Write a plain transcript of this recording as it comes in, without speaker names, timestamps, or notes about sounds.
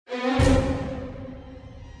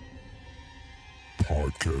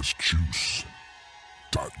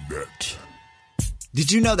podcastjuice.net.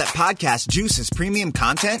 Did you know that Podcast Juice is premium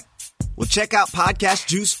content? Well, check out Podcast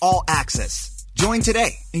Juice All Access. Join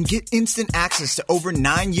today and get instant access to over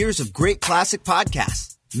 9 years of great classic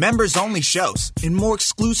podcasts, members-only shows, and more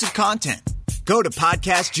exclusive content. Go to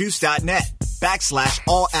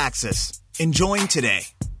podcastjuice.net/all access and join today.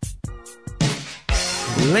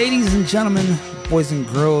 Ladies and gentlemen, boys and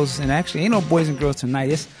girls, and actually ain't no boys and girls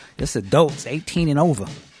tonight. It's adults, 18 and over.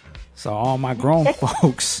 So all my grown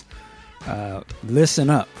folks,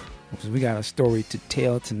 listen up, because we got a story to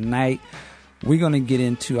tell tonight. We're going to get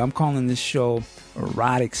into, I'm calling this show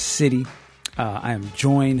Erotic City. I am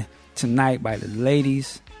joined tonight by the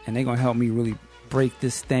ladies, and they're going to help me really break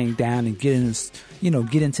this thing down and get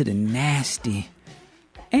into the nasty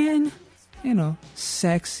and,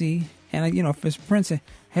 sexy and, for Prince,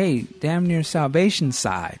 hey, damn near salvation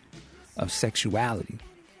side of sexuality.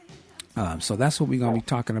 So that's what we're going to be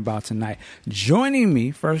talking about tonight. Joining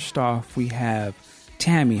me, first off, we have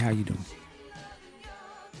Tammy. How you doing?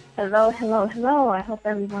 Hello. I hope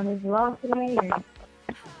everyone is well today and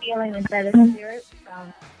feeling in better spirits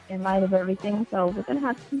in light of everything. So we're going to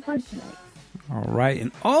have some fun tonight. All right.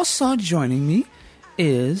 And also joining me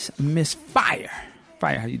is Miss Fire.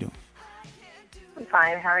 Fire, how you doing? I'm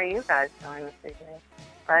fine. How are you guys doing this evening?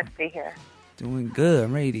 Glad to be here. Doing good.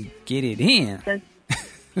 I'm ready to get it in.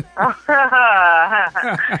 There are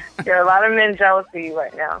a lot of men jealous of you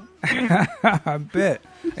right now. I bet.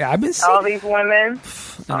 Yeah, I've been seeing all these women.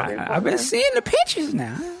 I've been seeing the pictures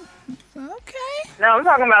now. Okay. No, I'm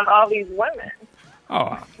talking about all these women.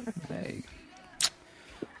 Oh, hey.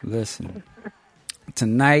 Listen.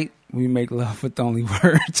 Tonight we make love with only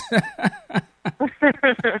words.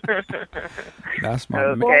 That's my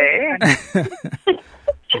okay.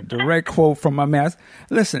 A direct quote from my man.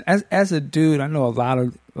 Listen, as a dude, I know a lot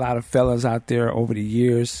of fellas out there over the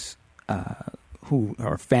years who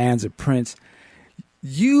are fans of Prince.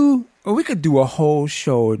 We could do a whole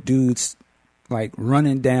show of dudes like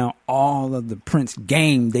running down all of the Prince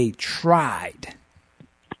game they tried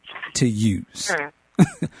to use.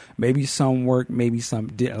 Maybe some worked, maybe some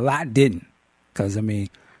did. A lot didn't, because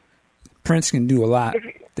Prince can do a lot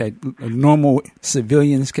that normal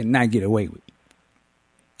civilians cannot get away with.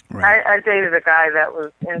 Right. I dated a guy that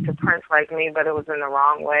was into Prince like me, but it was in the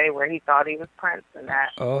wrong way, where he thought he was Prince, and that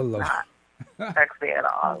was not sexy at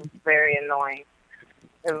all. It was very annoying.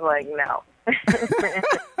 It was like, no.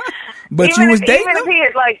 But you was dating him? Even if he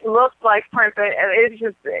had looked like Prince, it's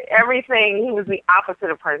just everything. He was the opposite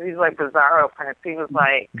of Prince. He was like Bizarro Prince. He was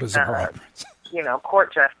like Bizarro Prince.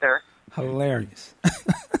 Court jester. Hilarious.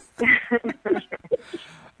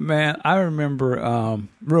 Man, I remember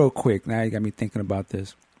real quick. Now you got me thinking about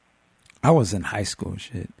this. I was in high school,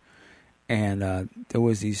 and there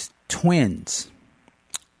was these twins,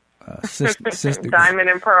 sister Diamond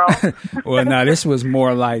and Pearl. Well, no, this was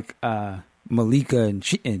more like Malika and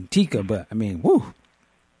Tika, but woo.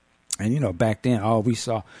 And back then, all we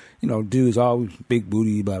saw, dudes always big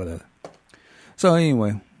booty, blah, blah, blah. So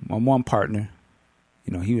anyway, my one partner,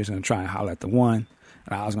 he was going to try and holler at the one,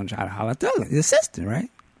 and I was going to try to holler at the other, the sister,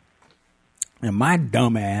 right? And my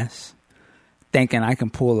dumb ass, thinking I can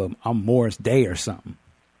pull a Morris Day or something.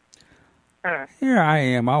 Here I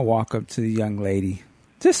am. I walk up to the young lady.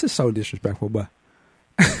 This is so disrespectful, but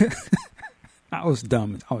I was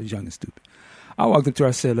dumb. I was young and stupid. I walked up to her.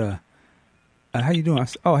 I said, how you doing? I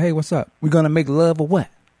said, oh, hey, what's up? We going to make love or what?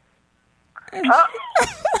 And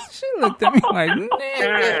she looked at me like,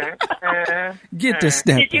 get this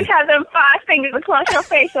step. Did you have them 5 fingers across your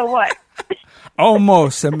face or what?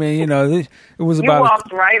 Almost. It was about. You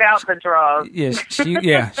walked right out the drawers. Yeah,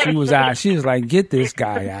 she was out. She was like, "Get this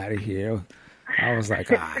guy out of here." I was like,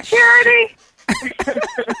 security.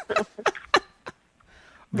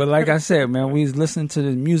 But like I said, man, we was listening to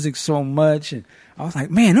the music so much, and I was like,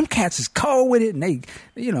 man, them cats is cold with it, and they,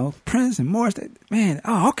 Prince and Morris. Man,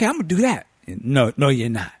 oh, okay, I'm gonna do that. And no, you're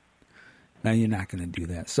not. No, you're not gonna do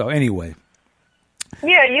that. So anyway.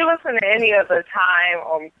 Yeah, you listen to any of the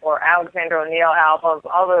Time or Alexander O'Neal albums,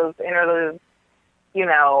 all those interludes, you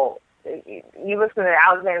listen to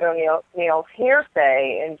Alexander O'Neal's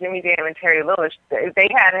Hearsay and Jimmy Jam and Terry Lewis. They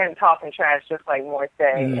had him talking trash just like Morris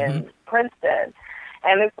Day and Prince did.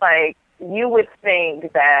 And it's like, you would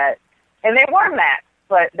think that, and they were matched,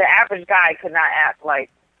 but the average guy could not act like,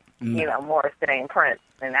 Morris Day and Prince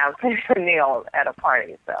and Alexander O'Neal at a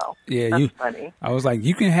party. So yeah, that's funny. I was like,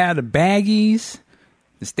 you can have the baggies,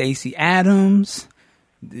 the Stacey Adams,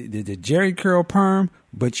 the Jerry curl perm,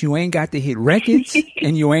 but you ain't got to hit records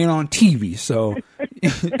and you ain't on TV, so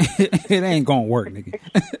it ain't gonna work, nigga.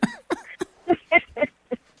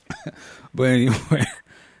 But anyway,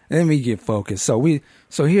 Let me get focused. So we're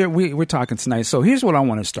talking tonight. So here's what I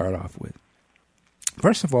want to start off with.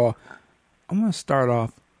 First of all, I'm going to start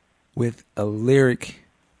off with a lyric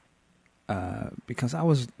because I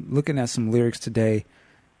was looking at some lyrics today,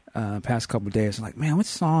 past couple of days. I'm like, man, what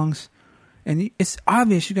songs? And it's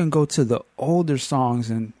obvious you're going to go to the older songs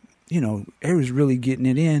and, everyone's really getting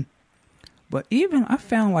it in. But even I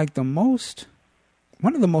found like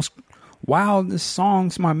one of the most wildest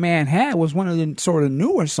songs my man had was one of the sort of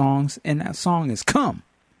newer songs, and that song is Come.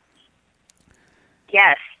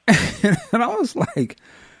 Yes. And I was like,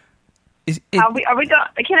 are we going?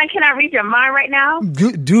 Can I read your mind right now?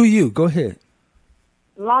 Do you? Go ahead.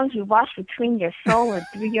 As long as you wash between your soul and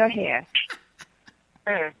through your hair.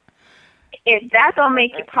 If that don't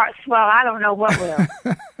make your part swell, I don't know what will.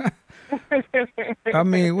 I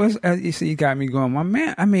mean, you see, you got me going. My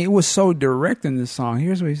man, I mean, it was so direct in this song.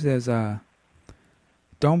 Here's what he says.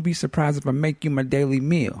 Don't be surprised if I make you my daily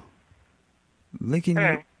meal. Licking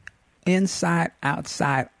you inside,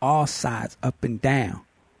 outside, all sides, up and down.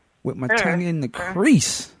 With my tongue in the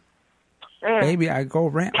crease. Baby, I go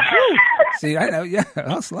rant. See, I know, yeah,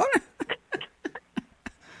 I'll slow down.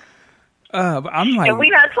 But I'm like, and we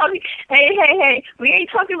not talking. Hey, we ain't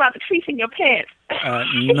talking about the crease in your pants.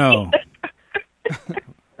 No.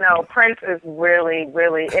 No, Prince is really,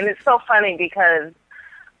 really, and it's so funny because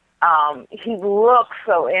he looks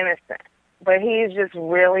so innocent, but he's just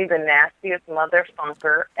really the nastiest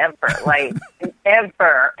motherfunker ever, like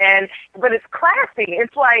ever. But it's classy.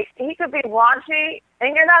 It's like he could be raunchy,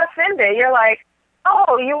 and you're not offended. You're like,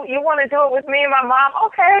 oh, you want to do it with me and my mom?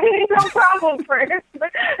 Okay, no problem, Prince.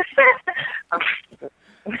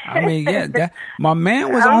 I mean, yeah, my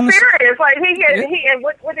man was I'm on serious. Like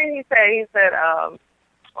what did he say? He said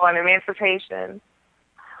on Emancipation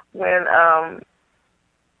when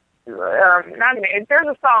there's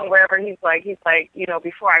a song wherever he's like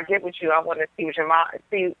before I get with you, I want to see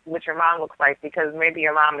what your mom looks like because maybe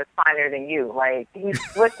your mom is finer than you. Like he's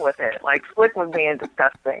slick with it, like slick with being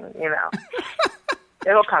disgusting.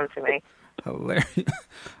 It'll come to me. Hilarious.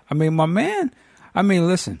 I mean, my man. I mean,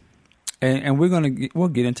 listen, and we'll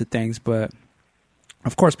get into things, but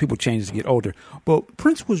of course, people change as they get older. But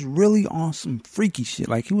Prince was really on some freaky shit.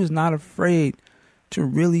 Like he was not afraid to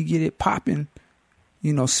really get it popping.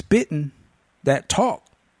 Spitting that talk,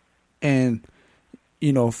 and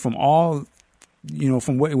from all,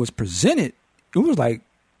 from what it was presented, it was like,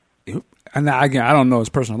 and again, I don't know his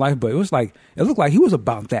personal life, but it looked like he was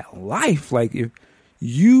about that life. Like if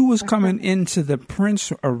you was coming into the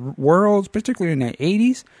Prince world, particularly in the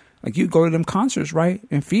 80s, like you go to them concerts, right?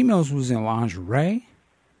 And females was in lingerie.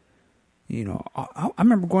 I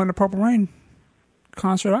remember going to Purple Rain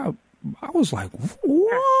concert. I was like,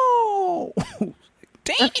 whoa.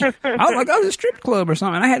 Damn. I was like, I was at a strip club or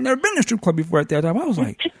something. I had never been to a strip club before at that time. I was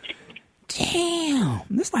like, damn.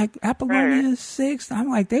 This like Apollonia 6. I'm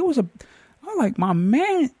like, I'm like, my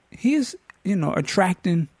man, he's,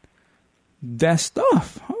 attracting that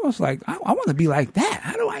stuff. I was like, I want to be like that.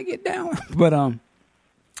 How do I get down?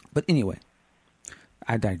 But anyway,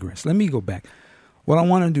 I digress. Let me go back. What I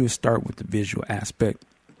want to do is start with the visual aspect.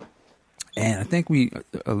 And I think we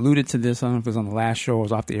alluded to this. I don't know if it was on the last show or it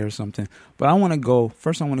was off the air or something. But I want to go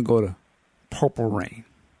to Purple Rain.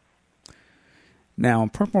 Now, when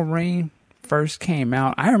Purple Rain first came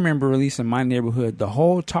out, I remember, at least in my neighborhood, the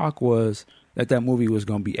whole talk was that movie was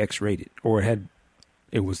going to be X-rated. Or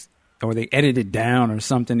they edited down or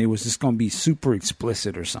something. It was just going to be super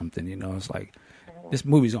explicit or something. It's like, this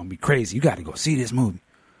movie's going to be crazy. You got to go see this movie.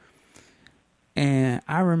 And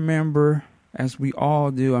I remember, as we all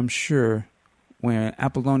do, I'm sure, when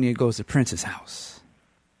Apollonia goes to Prince's house.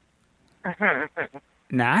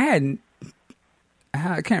 Now,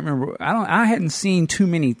 I can't remember. I hadn't seen too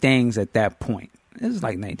many things at that point. It was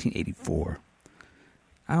like 1984.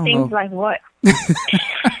 I don't know. Things like what?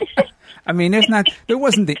 I mean, there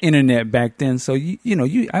wasn't the internet back then, so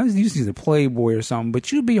I was using the Playboy or something,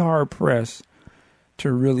 but you'd be hard pressed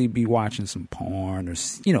to really be watching some porn or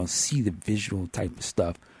see the visual type of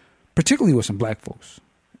stuff, particularly with some black folks.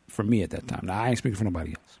 For me at that time, now I ain't speaking for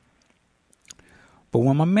nobody else. But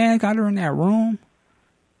when my man got her in that room,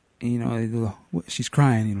 and, she's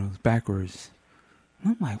crying, it's backwards.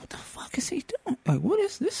 And I'm like, what the fuck is he doing? Like, what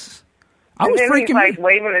is this? I was freaking. He's like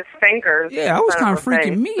waving his fingers. Yeah, I was kind of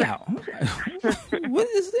freaking me out. I was like, what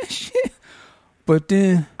is this shit? But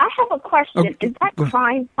then I have a question. Is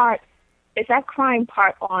that crime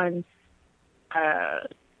part on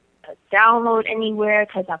download anywhere?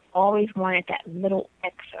 Because I've always wanted that little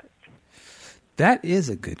excerpt. That is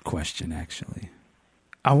a good question, actually.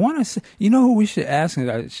 I want to say, who we should ask?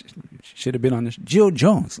 should have been on this. Jill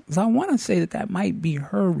Jones. So I want to say that might be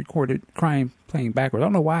her recorded crying, playing backwards. I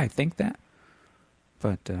don't know why I think that,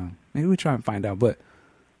 but maybe we try and find out. But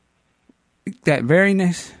that very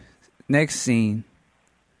next scene,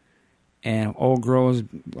 and old girl's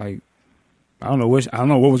like, I don't know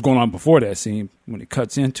what was going on before that scene when it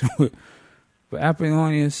cuts into it. But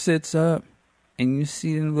Apollonia sits up, and you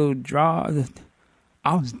see the little draw.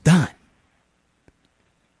 I was done.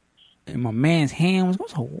 And my man's hand was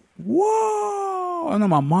going, whoa! I know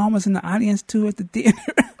my mom was in the audience too at the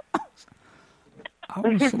theater. I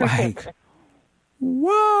was like,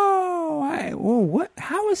 whoa! What?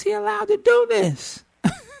 How is he allowed to do this?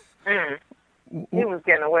 He was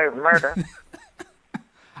getting away with murder.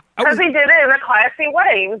 Because he did it in a classy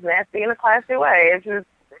way. He was nasty in a classy way. It's just,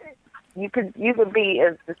 you could be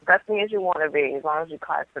as disgusting as you want to be as long as you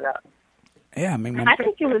class it up. Yeah, I mean, I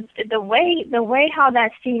think it was the way how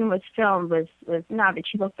that scene was filmed was now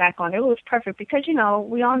that you look back on it, it was perfect because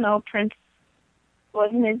we all know Prince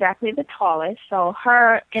wasn't exactly the tallest, so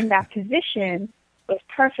her in that position was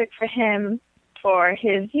perfect for him for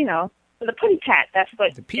his for the putty pat. That's what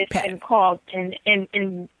it's been called in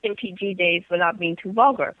PG days without being too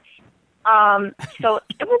vulgar. So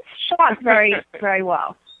it was shot very very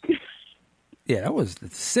well. Yeah, that was the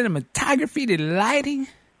cinematography, the lighting.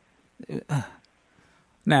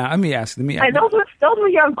 Now, let me ask. Those were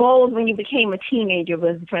your goals when you became a teenager.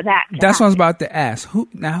 Was for that? That's what I was about to ask.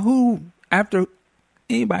 Who after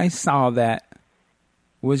anybody saw that,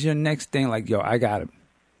 was your next thing like, yo, I gotta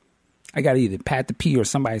either pat the pee or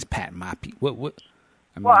somebody's patting my pee? What?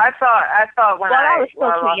 I mean, I thought when I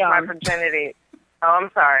lost young. my virginity. Oh, I'm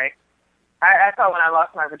sorry. I thought when I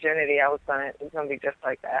lost my virginity, it was gonna be just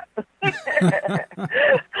like that.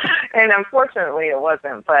 And unfortunately, it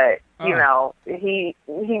wasn't. But he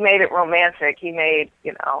made it romantic. He made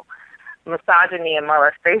misogyny and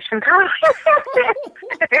molestation.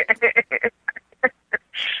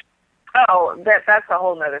 Oh, that's a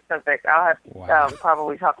whole nother subject. I'll have to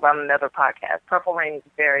probably talk about in another podcast. Purple Rain is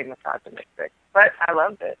very misogynistic, but I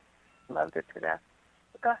loved it. Loved it to death.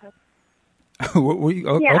 But go ahead.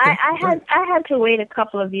 Okay. I had to wait a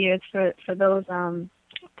couple of years for those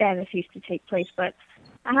fantasies to take place, but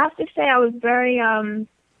I have to say I was very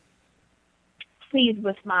pleased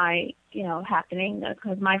with my happening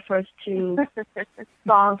because my first two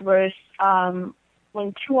songs were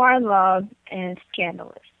When To Our Love and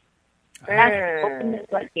Scandalous. That opened the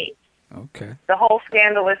floodgates. Okay. The whole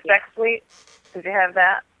Scandalous sex suite. Did you have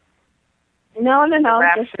that? No,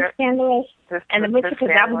 just the Scandalous. And because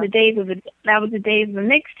that was the days of the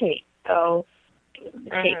mixtape. So the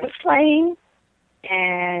tape was playing,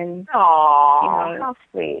 and how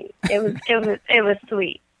sweet. It was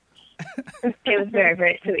sweet. It was very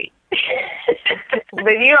very sweet.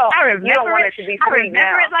 But you don't want it to be sweet. I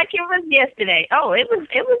remember it like it was yesterday. Oh, it was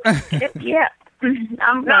yeah.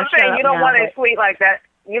 I'm saying you don't want it sweet like that.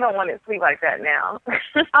 You don't want it sweet like that now.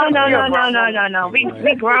 Oh no.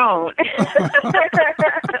 We grown.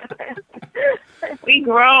 We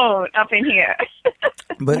grown up in here.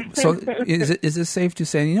 But so is it safe to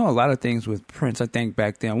say, a lot of things with Prince, I think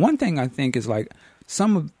back then, one thing I think is like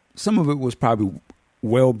some of it was probably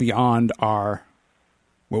well beyond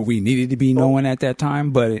what we needed to be knowing at that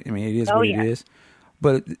time, but it is what it is.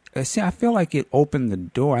 But see, I feel like it opened the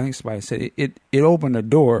door. I think somebody said it opened the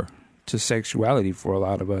door to sexuality for a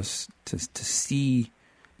lot of us to see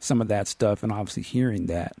some of that stuff, and obviously hearing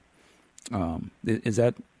that. Is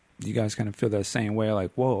that, do you guys kind of feel that same way?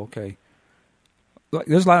 Like, whoa, okay. Like,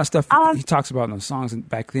 there's a lot of stuff he talks about in the songs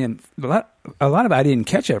back then. A lot of it I didn't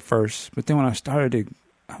catch at first, but then when I started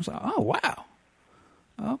I was like, oh wow,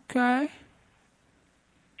 okay.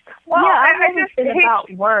 Well, I just think about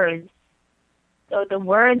words. So the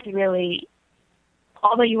words really,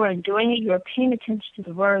 although you weren't doing it, you were paying attention to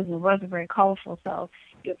the words, and the words were very colorful. So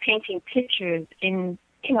you're painting pictures in,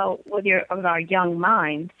 with our young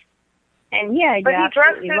minds. And yeah, you're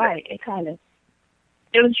absolutely right. It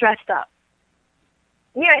was dressed up.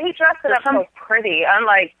 Yeah, he dressed it up so pretty.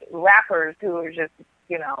 Unlike rappers who are just,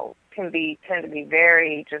 tend to be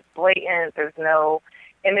very just blatant. There's no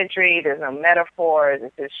imagery. There's no metaphors.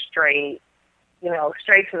 It's just straight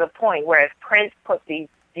to the point. Whereas Prince put these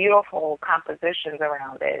beautiful compositions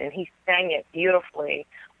around it, and he sang it beautifully,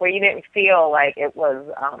 where you didn't feel like it was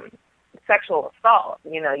sexual assault.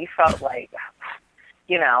 You felt like,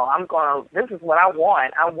 this is what I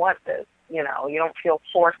want. I want this. You don't feel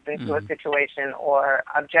forced into a situation or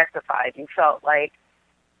objectified. You felt like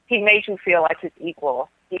he made you feel like his equal,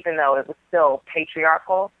 even though it was still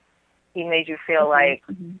patriarchal. He made you feel like,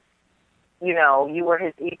 you were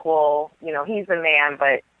his equal. He's a man,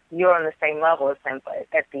 but you're on the same level as him, but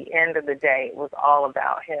at the end of the day, it was all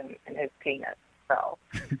about him and his penis. So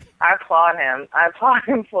I applaud him. I applaud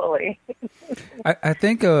him fully. I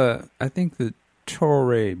think the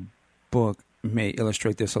Torre book may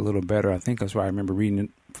illustrate this a little better. I think that's where I remember reading it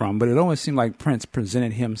from. But it always seemed like Prince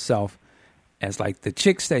presented himself as like the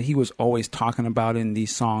chicks that he was always talking about in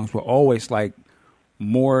these songs were always like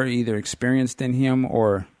more either experienced than him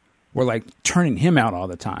or were like turning him out all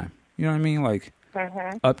the time. You know what I mean? Like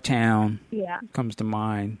Uptown comes to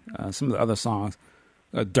mind. Some of the other songs,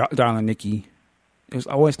 Darling Nikki. It was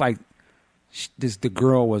always like the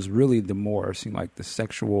girl was really the more, it seemed like the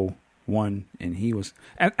sexual one, and he was.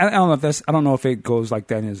 I don't know if it goes like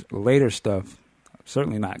that in his later stuff.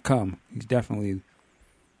 Certainly not Come. He's definitely,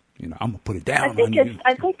 I'm gonna put it down.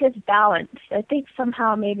 I think it's balanced. I think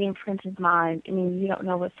somehow maybe in Prince's mind, I mean, you don't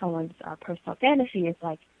know what someone's personal fantasy is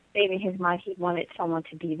like. Maybe in his mind, he wanted someone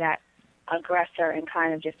to be that aggressor and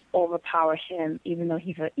kind of just overpower him, even though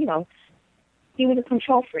he's he was a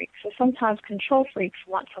control freak. So sometimes control freaks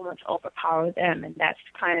want someone to overpower them, and that's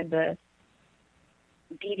kind of the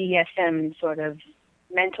BDSM sort of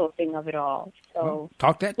mental thing of it all. So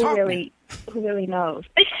talk that who talk. Who really knows?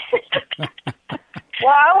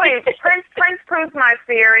 Well, Prince proves my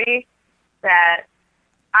theory that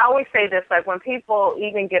I always say this, like when people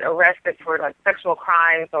even get arrested for like sexual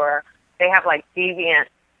crimes or they have like deviant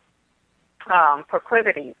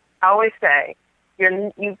proclivities, I always say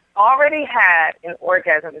you've already had an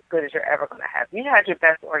orgasm as good as you're ever going to have. You had your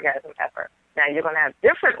best orgasm ever. Now you're going to have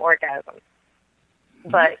different orgasms,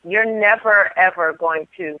 but you're never ever going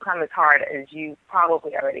to come as hard as you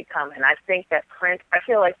probably already come. And I think that Prince, I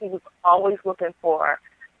feel like he was always looking for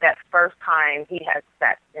that first time he had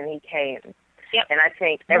sex and he came. Yep. And I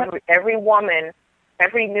think every woman,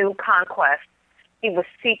 every new conquest, he was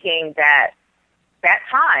seeking that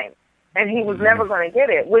time, and he was never going to get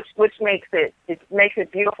it, which makes it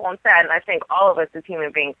beautiful and sad. And I think all of us as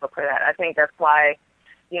human beings look for that. I think that's why,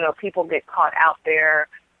 people get caught out there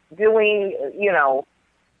doing,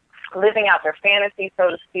 living out their fantasy,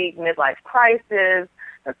 so to speak, midlife crisis.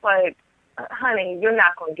 It's like, honey, you're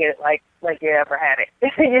not going to get it like you ever had it.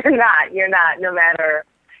 You're not, no matter.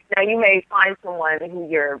 Now, you may find someone who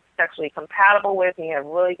you're sexually compatible with and you have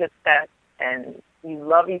really good sex and you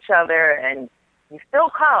love each other and you still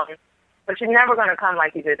come, but you're never going to come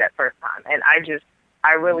like you did that first time. And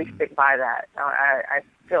I really stick by that. I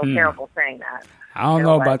feel terrible saying that. I don't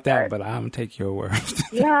know about that, but I'm going to take your word.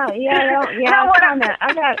 Yeah. I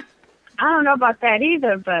don't know about that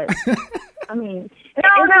either, but I mean.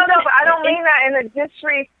 No, but I don't mean that in a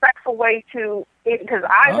disrespectful way because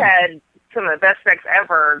I've had some of the best sex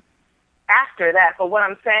ever after that. But what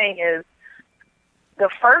I'm saying is the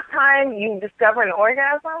first time you discover an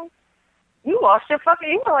orgasm, you lost your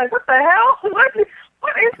you were like, what the hell? What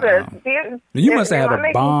is this? You must have had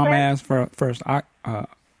a bomb-ass first orgasm.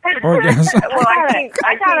 Well,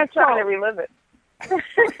 I gotta try to relive it.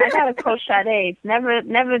 I gotta quote Sade. Never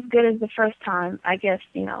as good as the first time. I guess,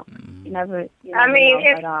 you never I mean,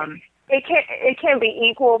 know, it can be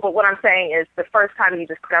equal, but what I'm saying is the first time you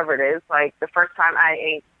discovered it is like the first time I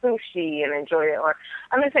ate sushi and enjoyed it. Or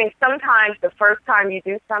I'm just saying sometimes the first time you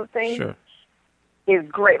do something is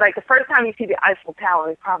great. Like the first time you see the Eiffel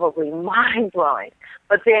Tower is probably mind-blowing.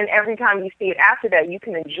 But then every time you see it after that, you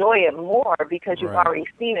can enjoy it more because you've already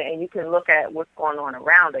seen it and you can look at what's going on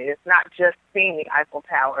around it. It's not just seeing the Eiffel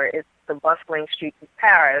Tower. It's the bustling streets of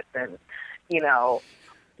Paris and,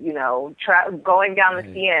 going down the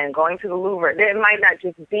Seine, going to the Louvre. It might not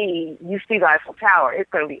just be you see the Eiffel Tower. It's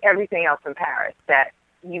going to be everything else in Paris that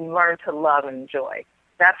you learn to love and enjoy.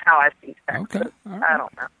 That's how I see sex. Okay. Right. I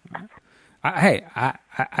don't know.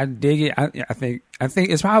 I dig it. I think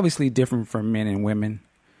it's obviously different for men and women,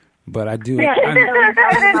 but I do. Yeah,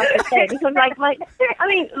 because like I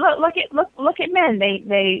mean, look at men.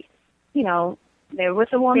 They they're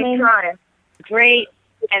with a woman, great,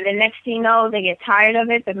 and the next thing you know, they get tired of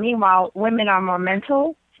it. But meanwhile, women are more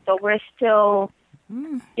mental, so we're still,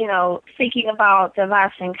 thinking about the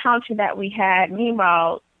last encounter that we had.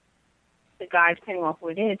 Meanwhile, the guy, depending on who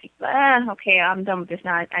it is, he's like, okay, I'm done with this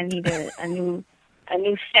now. I need a new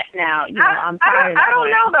set now. I'm tired. I don't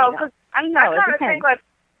know though, because I don't know. I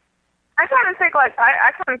kind of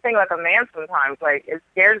think like a man sometimes. Like it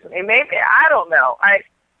scares me. Maybe I don't know. I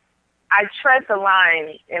tread the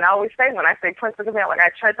line, and I always say when I say Prince of Command, like I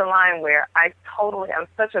tread the line where I'm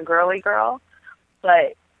such a girly girl,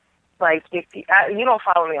 but like if you don't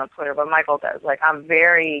follow me on Twitter, but Michael does. Like I'm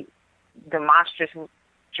very demonstratively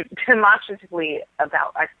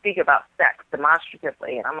I speak about sex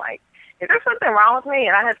demonstratively, and I'm like, is there something wrong with me?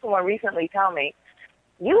 And I had someone recently tell me,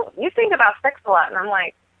 you think about sex a lot, and I'm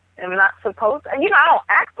like, am not supposed to. You know, I don't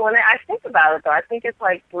act on it. I think about it, though. I think it's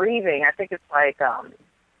like breathing. I think it's like,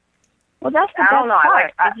 well, that's the best don't know.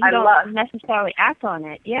 part. I don't love necessarily act on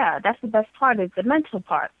it. Yeah, that's the best part, is the mental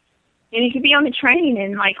part. And you could be on the train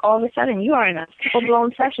and, like, all of a sudden you are in a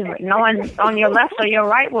full-blown session where no one on your left or your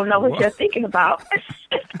right will know what you're thinking about.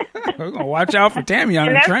 We're going to watch out for Tammy on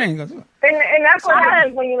the train. And that's what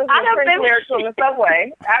happens when you listen to Prince lyrics on the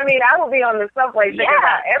subway. I mean, I will be on the subway thinking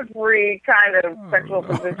about every kind of sexual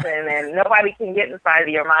position, and nobody can get inside of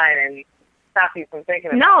your mind and stop you from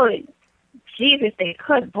thinking about it. No, geez, if they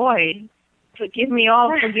could, boy, forgive me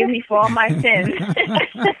for all my sins.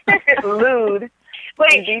 Lewd.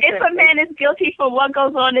 Wait, if a man is guilty for what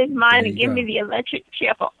goes on in his mind, and give me the electric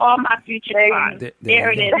chair for all my future crimes.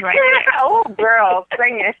 There it is, right there. Oh, girl,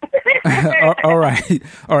 sing it. All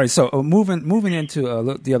right. So moving into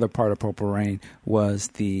the other part of Purple Rain was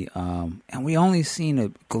the and we only seen a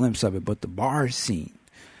glimpse of it, but the bar scene.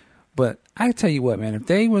 But I tell you what, man, if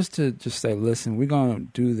they was to just say, listen, we're gonna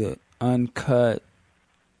do the uncut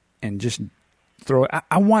and just throw it,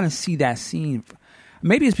 I want to see that scene.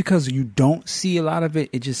 Maybe it's because you don't see a lot of it.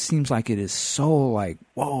 It just seems like it is so like,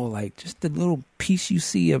 whoa, like just the little piece you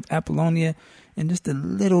see of Apollonia and just the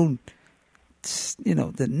little, you know,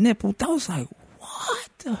 the nipple. I was like, what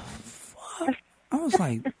the fuck? I was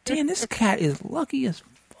like, damn, this cat is lucky as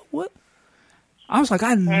fuck. What? I was like,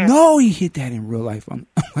 I know he hit that in real life. I'm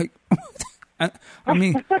like, I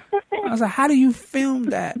mean, I was like, how do you film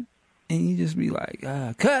that? And you just be like,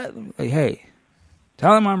 cut. Like, hey,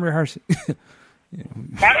 tell him I'm rehearsing.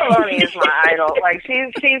 Apollonia is my idol. Like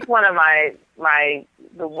she's one of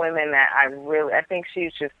the women that I think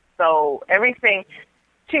she's just so everything.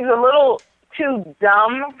 She's a little too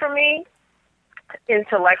dumb for me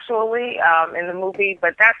intellectually in the movie,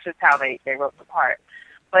 but that's just how they wrote the part.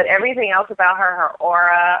 But everything else about her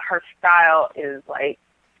aura, her style is like,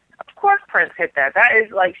 of course Prince hit that. That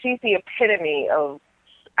is like she's the epitome of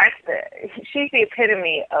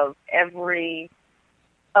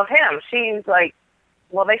him. She's like,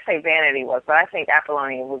 well, they say Vanity was, but I think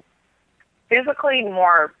Apollonia was physically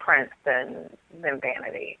more Prince than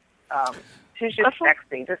Vanity. She's just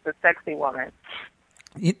sexy, just a sexy woman.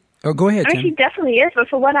 Go ahead, I mean, she definitely is, but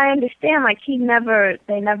from what I understand, like they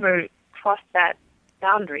never crossed that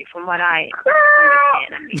boundary. From what I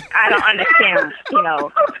understand, I mean, I don't understand, you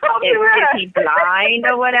know, if he's blind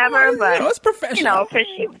or whatever, but it's professional. You know, because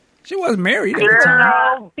she was married at the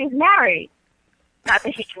time. She's married. Not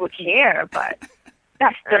that she would care, but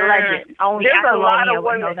that's the legend. Only there's a lot of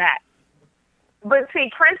women know that. But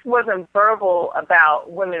see, Prince wasn't verbal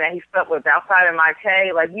about women that he slept with outside of my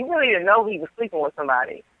K. Like, you really didn't know he was sleeping with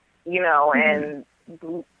somebody, you know, and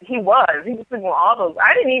he was sleeping with all those.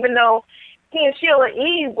 I didn't even know he and Sheila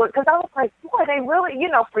E. because I was like, boy, they really, you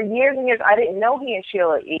know, for years and years, I didn't know he and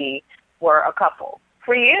Sheila E. were a couple.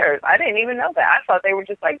 For years, I didn't even know that. I thought they were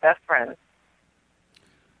just like best friends.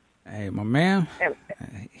 Hey, my man. Am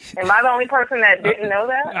I the only person that didn't know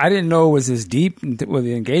that? I didn't know it was as deep with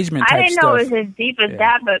the engagement type I didn't stuff. know it was as deep as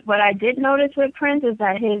that, but what I did notice with Prince is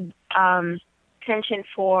that his penchant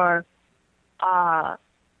for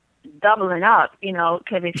doubling up, you know,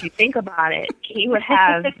 because if you think about it, he would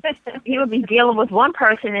be dealing with one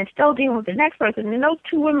person and still dealing with the next person, and those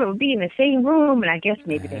two women would be in the same room, and I guess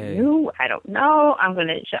maybe they knew. I don't know. I'm going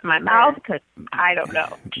to shut my mouth because I don't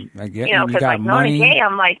know. I get, you know, because like money. Nona Gay,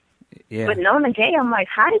 I'm like, but Nona Gay, I'm like,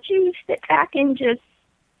 how did you sit back and just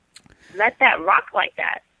let that rock like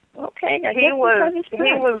that? Okay, I guess he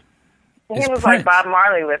was like Bob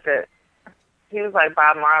Marley with it. He was like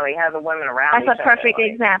Bob Marley, had the women around. That's a perfect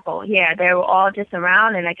example. Yeah, they were all just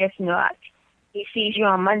around, and I guess, you know, he sees you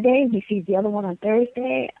on Monday, he sees the other one on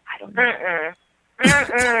Thursday. I don't know.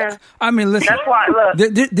 I mean, listen. That's why. Look,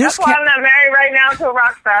 that's why I'm not married right now to a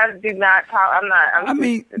rock star. I do not talk. I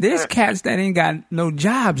mean, there's cats that ain't got no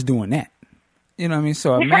jobs doing that. You know what I mean?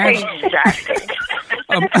 So imagine.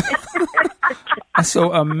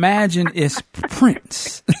 So imagine it's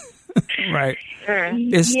Prince, right?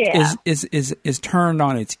 Is turned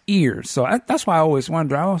on its ears. So that's why I always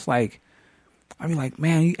wonder. I was like,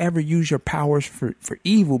 man, you ever use your powers for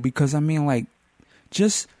evil? Because I mean, like,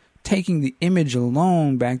 just taking the image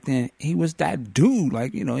alone back then, he was that dude.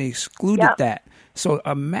 Like, you know, he excluded that. So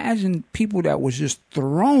imagine people that was just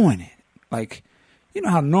throwing it. Like, you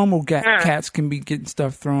know how normal cats can be getting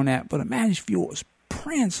stuff thrown at, but imagine if you was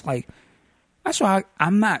Prince. Like, that's why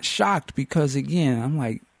I'm not shocked, because again, I'm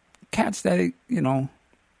like, cats that, you know,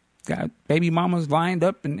 got baby mamas lined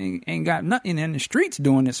up and ain't got nothing in the streets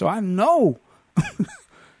doing it. So I know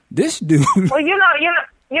this dude. Well, you know,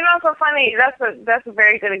 so funny. That's a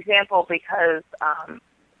very good example, because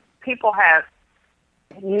people have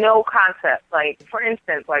no concept. Like, for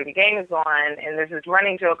instance, like the game is on, and there's this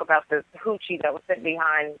running joke about this hoochie that was sitting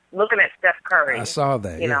behind looking at Steph Curry. I saw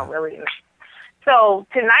that. You know, really. So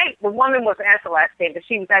tonight, the woman was at the last game, but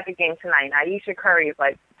she was at the game tonight. Aisha Curry is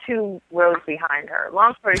like 2 rows behind her.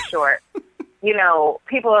 Long story short, you know,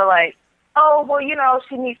 people are like, oh, well, you know,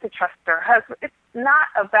 she needs to trust her husband. It's not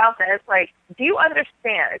about that. It's like, do you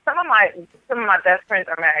understand? Some of my best friends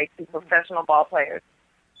are married to professional ball players.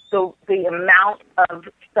 So the amount of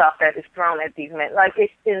stuff that is thrown at these men, like,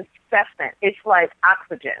 it's incessant. It's like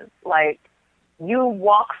oxygen. Like, you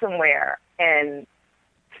walk somewhere and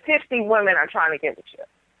 50 women are trying to get with you.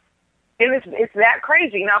 And it's that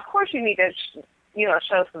crazy. Now, of course, you need to, you know,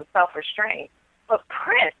 show some self-restraint. But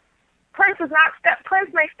Prince is not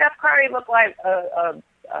Prince makes Steph Curry look like a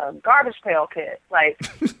garbage pail kid. Like,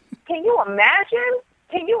 can you imagine?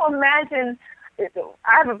 I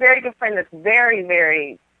have a very good friend that's very,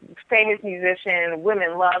 very famous musician,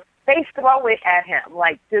 women love. They throw it at him.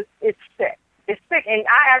 Like, just, it's sick. It's sick. And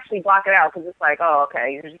I actually block it out because it's like, oh,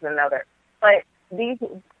 okay, you're just another. But they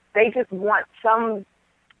just want they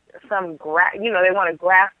want to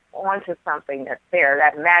grasp onto something that's there,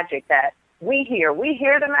 that magic that we hear. We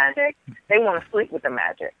hear the magic. They want to sleep with the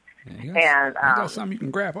magic. Yeah, you got something you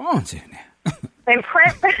can grab onto now. And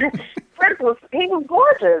Prince was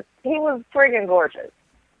gorgeous. He was friggin' gorgeous.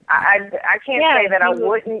 I can't say that I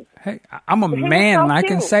wouldn't. Hey, I'm a man, and I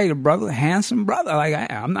can say the brother, handsome brother.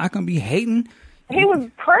 Like, I'm not gonna be hating. He was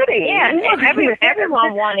pretty. Yeah,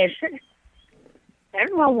 everyone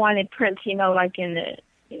wanted Prince, you know, like in the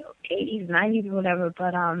 80s, 90s, or whatever.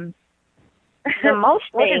 But the most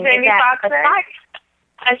thing is that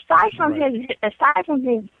aside from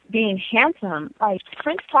his being handsome, like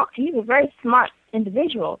Prince talked to you, he's a very smart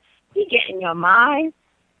individual. He get in your mind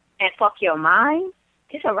and fuck your mind.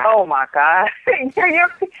 It's a wrap. Oh my God!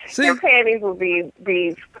 your panties will be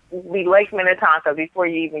Lake Minnetonka before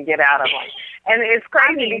you even get out of them. And it's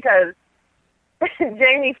crazy because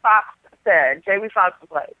Jamie Foxx was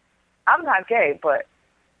like, "I'm not gay, but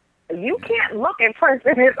you can't look at Prince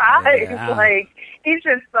in his eyes. Yeah. Like, he's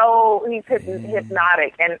just he's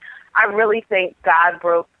hypnotic." And I really think God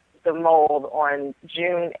broke the mold on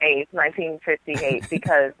June 8th, 1958,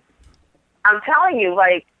 because I'm telling you,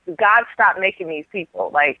 like, God stopped making these people.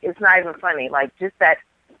 Like, it's not even funny. Like, just that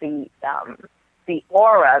the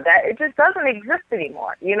aura, that it just doesn't exist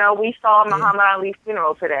anymore. You know, we saw Muhammad Ali's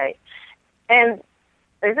funeral today, and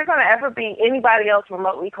is there going to ever be anybody else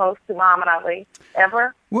remotely close to Muhammad Ali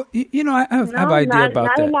ever? Well, you know, I have an idea about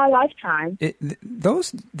that. Not in my lifetime.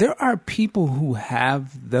 There are people who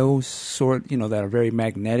have those that are very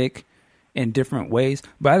magnetic in different ways,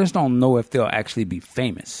 but I just don't know if they'll actually be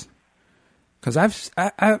famous. Because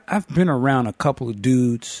I've been around a couple of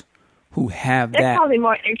dudes who have They're that. probably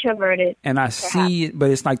more introverted. And I see it,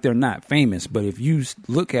 but it's like they're not famous. But if you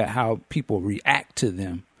look at how people react to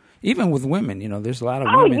them, even with women, there's a lot of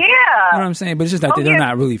women. Yeah. You know what I'm saying? But it's just that they're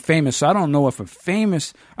not really famous. So I don't know if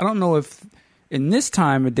in this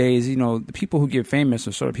time of days, the people who get famous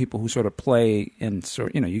are sort of people who sort of play and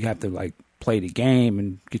you have to like play the game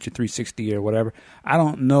and get your 360 or whatever. I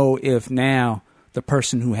don't know if now the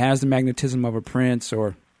person who has the magnetism of a Prince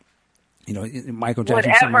or Michael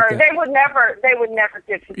Jackson, something like that. They would never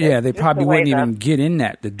get to. Yeah, they probably wouldn't even get in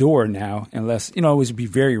the door now unless it would be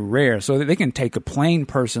very rare. So they can take a plain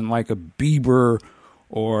person like a Bieber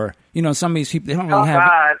or some of these people. They don't really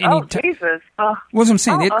have any. Jesus! What's I'm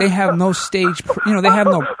saying? They have no stage. They have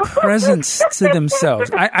no presence to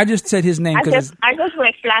themselves. I just said his name because I just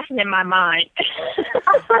went flashing in my mind.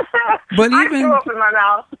 But I threw up in my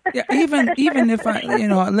mouth. Yeah, even if I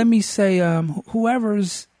let me say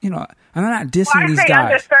whoever's I'm not dissing these guys.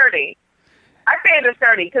 Under 30. I say under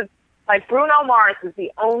 30 because like Bruno Mars is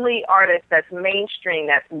the only artist that's mainstream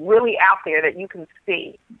that's really out there that you can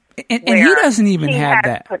see. And he doesn't even have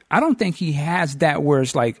that. I don't think he has that where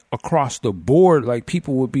it's like across the board, like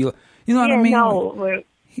people would be, what I mean? No,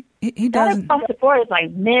 he doesn't. Across the board, it's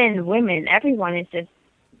like men, women, everyone is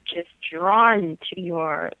just drawn to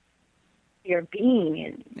your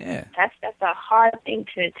being, and that's a hard thing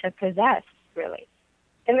to possess, really.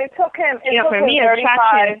 And it took him. For me,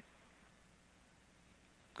 35.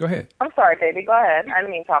 Go ahead. I'm sorry, baby. Go ahead. I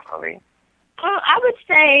didn't mean to talk over you. I would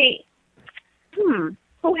say, who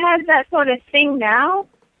has that sort of thing now?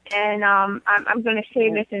 And I'm going to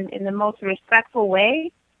say this in the most respectful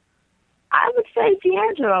way. I would say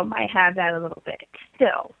D'Angelo might have that a little bit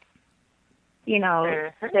still.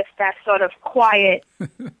 Just that sort of quiet,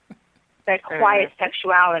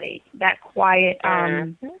 sexuality, that quiet,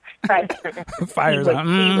 fires he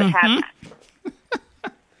would have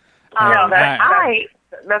that.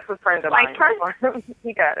 That's a friend of Like mine.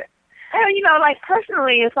 He got it. And, like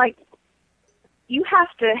personally, it's like you have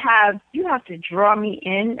to draw me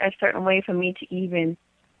in a certain way for me to even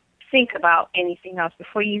think about anything else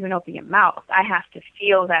before you even open your mouth. I have to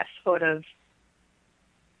feel that sort of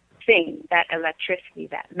thing, that electricity,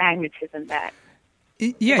 that magnetism, that.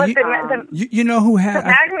 Yeah, But you know who had the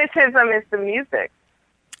magnetism is the music.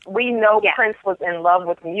 We know Prince was in love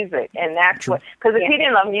with music, and that's what. Because if he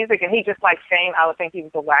didn't love music and he just liked fame, I would think he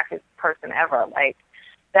was the wackest person ever. Like,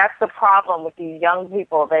 that's the problem with these young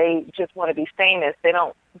people. They just want to be famous. They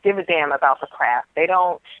don't give a damn about the craft.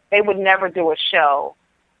 They would never do a show,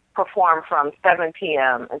 perform from 7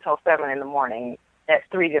 p.m. until 7 in the morning at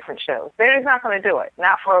 3 different shows. They're just not going to do it.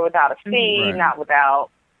 Not without a fee, Right. not without,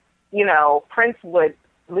 Prince would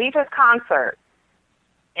leave his concert,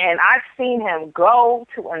 and I've seen him go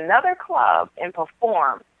to another club and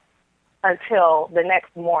perform until the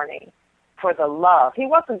next morning for the love. He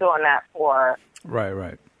wasn't doing that for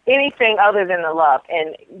right. anything other than the love,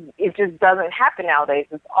 and it just doesn't happen nowadays.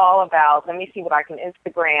 It's all about, let me see what I can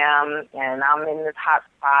Instagram, and I'm in this hot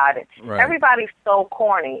spot. And Right. Everybody's so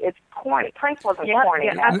corny. It's corny. Prince wasn't corny.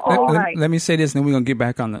 Yeah, That's all right. Let me say this, and then we're gonna get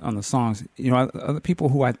back on the songs. Other people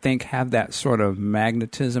who I think have that sort of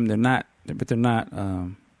magnetism, they're not.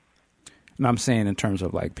 And I'm saying in terms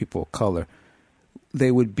of like people of color, they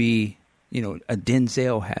would be, a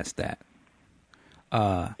Denzel has that.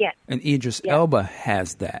 And Idris Elba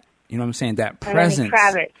has that. You know what I'm saying? That presence.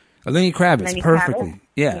 Lenny Kravitz, perfectly.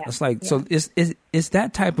 Yeah, it's like so. It's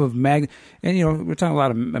that type of magnet, and we're talking a lot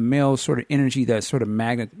of male sort of energy that sort of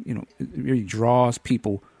magnet. It really draws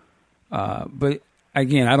people. But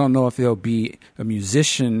again, I don't know if there'll be a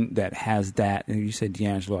musician that has that. And you said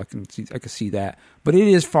D'Angelo, I can see that, but it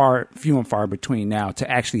is few and far between now to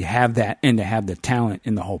actually have that and to have the talent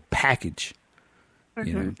in the whole package.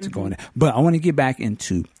 To go in there. But I want to get back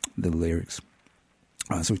into the lyrics.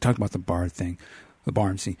 So we talked about the bar thing, the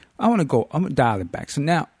barn scene. I'm gonna dial it back. So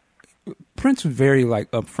now Prince was very like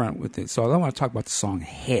upfront with it. So I want to talk about the song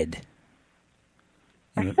Head.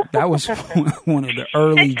 That was one of the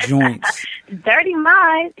early joints. Dirty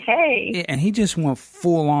Mind, hey. Yeah, and he just went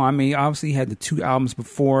full on. I mean, obviously he had the 2 albums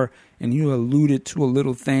before, and you alluded to a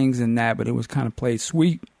little things in that, but it was kind of played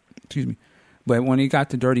sweet. Excuse me. But when he got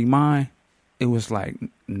to Dirty Mind, it was like,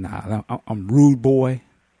 nah, I'm rude boy.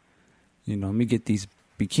 Let me get these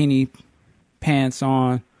bikini pants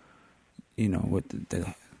on, with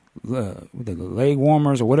the leg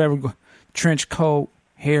warmers or whatever, trench coat,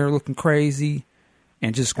 hair looking crazy,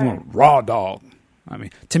 and just going raw dog. I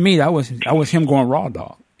mean, to me, that was him going raw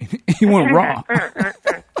dog. He went raw.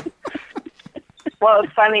 Well,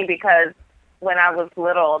 it's funny because when I was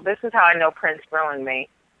little, this is how I know Prince ruined me.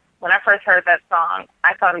 When I first heard that song,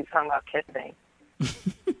 I thought he was talking about kissing.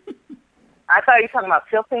 I thought he was talking about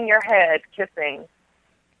tilting your head, kissing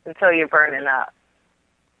until you're burning up.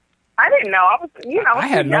 I didn't know. I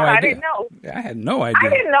had no idea. I didn't know. I had no idea. I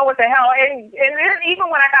didn't know what the hell. And then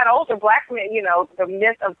even when I got older, black men, the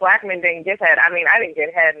myth of black men didn't get head. I mean, I didn't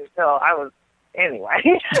get head until I was, anyway.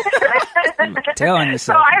 Telling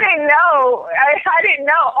yourself. So I didn't know. I didn't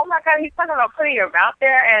know. Oh, my God, he's talking about putting your mouth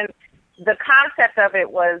there. And the concept of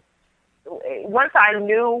it was, once I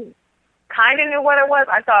kind of knew what it was,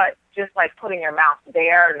 I thought just like putting your mouth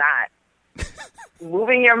there, not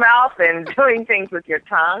moving your mouth and doing things with your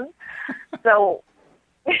tongue. So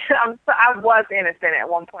I was innocent at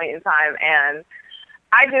one point in time, and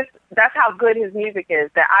that's how good his music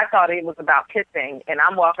is, that I thought it was about kissing, and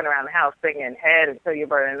I'm walking around the house singing Head Until You're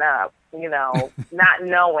Burning Up, not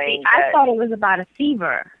knowing. I thought it was about a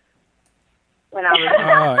fever. When I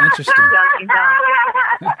was interesting. young.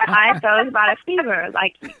 I thought it was about a fever,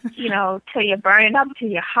 like, till you're burning up, till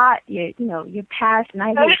you're hot, you're past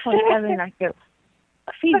 98.7, like a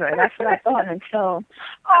fever. That's what I thought until.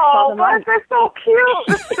 Oh, but that's so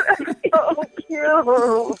cute. So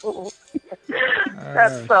cute.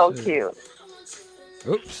 That's so cute.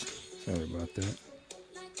 Oops, sorry about that.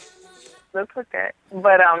 That's okay.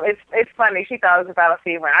 But it's funny. She thought it was about a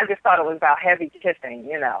fever, and I just thought it was about heavy kissing,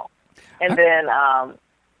 And then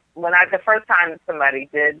when the first time somebody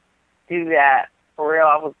did do that, for real,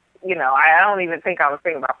 I was, I don't even think I was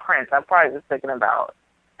thinking about Prince. I probably was thinking about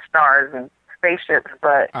stars and spaceships,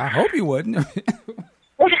 but I hope you wouldn't.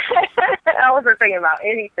 I wasn't thinking about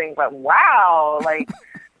anything, but wow, like,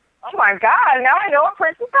 oh my God, now I know what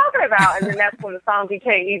Prince is talking about. And then that's when the song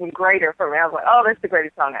became even greater for me. I was like, oh, that's the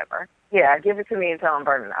greatest song ever. Yeah, give it to me until I'm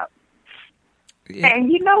burning up. Yeah.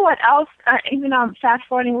 And you know what else, even though I'm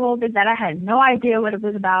fast-forwarding a little bit, that I had no idea what it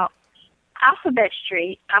was about? Alphabet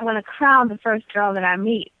Street, I'm going to crown the first girl that I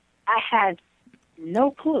meet. I had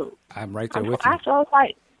no clue. I'm right there with you. After I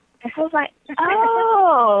was like,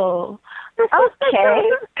 oh,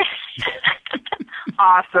 okay.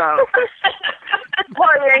 Awesome. Well,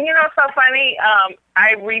 and you know what's so funny?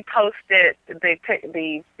 I reposted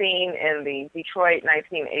the scene in the Detroit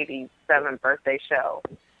 1987 birthday show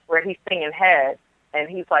where he's singing Head, and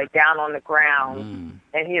he's like down on the ground,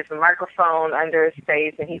 and he has a microphone under his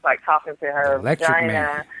face, and he's like talking to her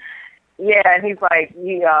vagina. Yeah, and he's like,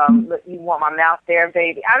 you want my mouth there,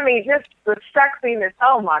 baby? I mean, just the sexiness.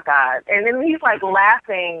 Oh my God! And then he's like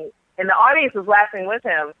laughing, and the audience is laughing with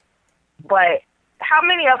him. But how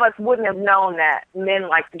many of us wouldn't have known that men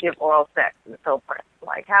like to give oral sex in Phil Prince?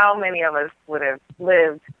 Like, how many of us would have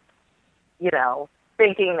lived, you know,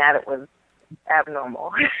 thinking that it was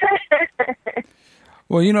abnormal?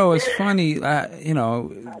 Well, you know, it's funny, you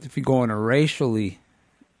know, if you go into racially,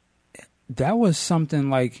 that was something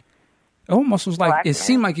like, it almost was like, it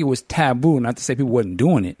seemed like it was taboo, not to say people wasn't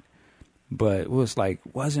doing it, but it was like,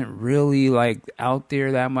 wasn't really like out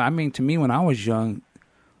there that much. I mean, to me, when I was young,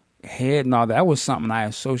 head and all that was something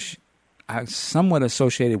I somewhat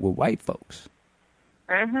associated with white folks.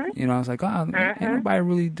 Mm-hmm. You know, I was like, oh, ain't nobody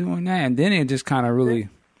really doing that. And then it just kind of really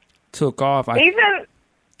took off. Go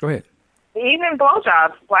ahead. Even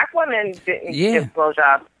blowjobs. Black women didn't give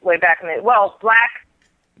blowjobs way back in the... Well, black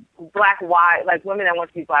wives, like women that want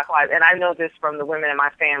to be black wives, and I know this from the women in my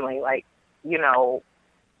family, like, you know,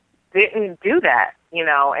 didn't do that, you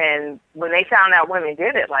know, and when they found out women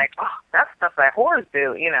did it, like, oh, that's stuff that whores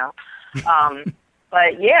do, you know.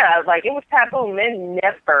 But yeah, like, it was taboo. Men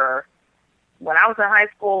never... When I was in high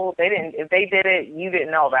school, if they did it, you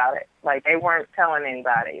didn't know about it. Like, they weren't telling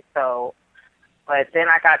anybody. So, but then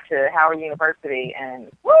I got to Howard University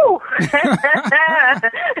and woo!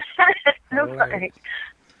 Like,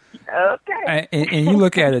 okay. And you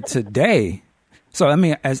look at it today. So, I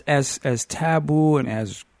mean, as taboo and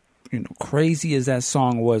as, you know, crazy as that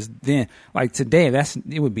song was then, like today,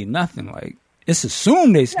 it would be nothing. Like, it's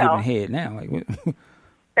assumed they're giving head now. Like,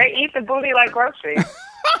 they eat the booty like groceries.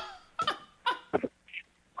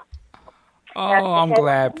 Oh, I'm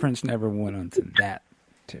glad Prince never went onto that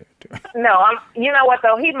territory. No, you know what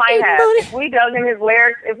though? He might have. If we dug in his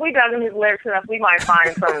lyrics enough, we might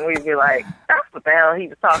find something we'd be like, that's what the hell he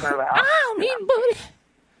was talking about. I'm eating booty.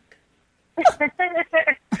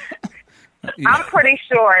 I'm pretty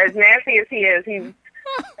sure, as nasty as he is, he's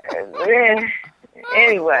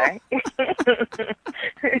anyway.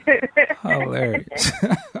 Hilarious.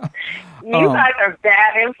 You guys are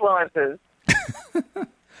bad influences.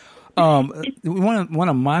 One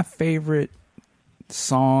of my favorite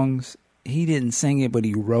songs, he didn't sing it, but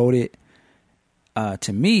he wrote it,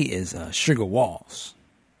 to me, is Sugar Walls.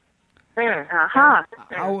 Uh-huh.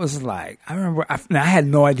 I was like, I remember, I had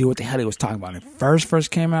no idea what the hell he was talking about. When it first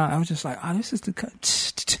came out, I was just like, oh, this is the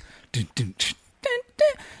cut.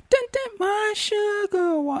 My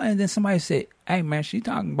sugar wall. And then somebody said, hey, man, she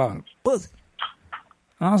talking about pussy.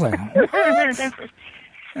 And I was like, what?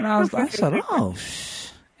 And I said, oh,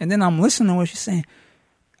 and then I'm listening to what she's saying.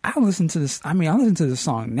 I listen to this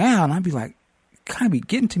song now, and I'd be like, kind of be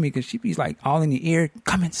getting to me because she'd be like all in the ear,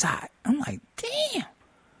 come inside. I'm like, damn.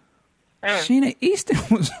 Sheena Easton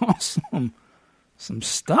was on some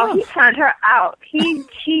stuff. Oh, he turned her out.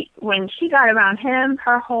 When she got around him,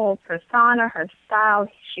 her whole persona, her style,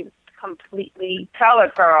 she was completely tell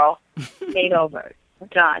it, girl. made over.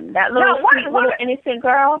 Done. That little innocent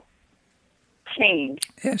girl changed.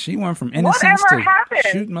 Yeah, she went from innocence to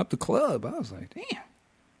shooting up the club. I was like, damn.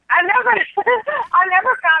 I never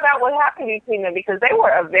found out what happened between them because they were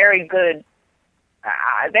a very good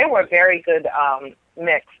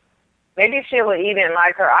mix. Maybe Sheila E. didn't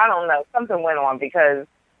like her. I don't know. Something went on because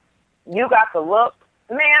you got the look.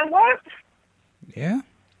 Man, what? Yeah.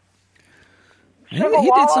 He did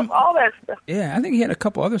all that stuff. Yeah, I think he had a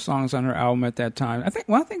couple other songs on her album at that time. I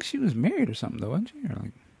think she was married or something, though, wasn't she? Or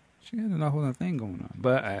like, she had a whole other thing going on.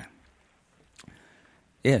 But,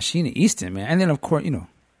 yeah, Sheena Easton, man. And then, of course, you know,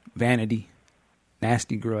 Vanity,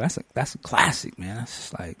 Nasty Girl. That's a classic, man. That's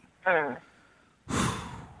just like...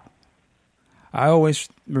 I always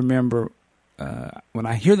remember when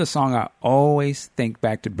I hear the song, I always think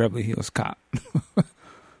back to Beverly Hills Cop.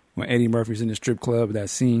 When Eddie Murphy's in the strip club, that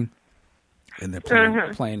scene, and they're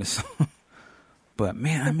playing the song. But,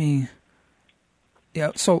 man, I mean...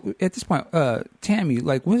 Yeah, so at this point, Tammy,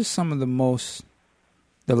 like, what is some of the most...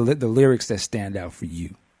 The lyrics that stand out for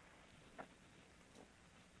you?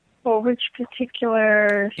 For which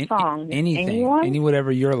particular song? Anything. Anyone?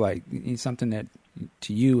 Whatever you're like. Something that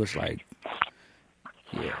to you is like,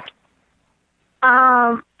 yeah.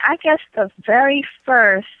 I guess the very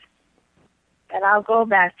first that I'll go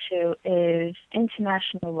back to is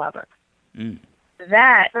International Lover.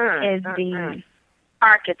 That is the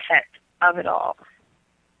architect of it all.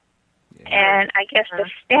 Yeah. And I guess the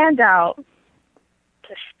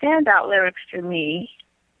standout lyrics for me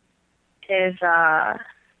is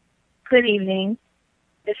 "Good evening,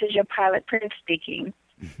 this is your pilot Prince speaking."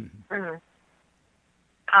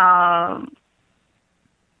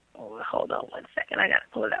 Hold on one second. I got to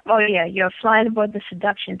pull it up. Oh, yeah. You're flying aboard the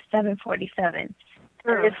Seduction 747.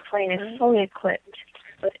 And this plane is fully equipped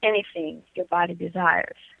with anything your body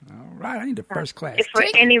desires. All right. I need the first class. If for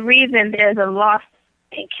any reason there's a loss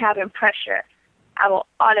in cabin pressure, I will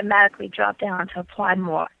automatically drop down to apply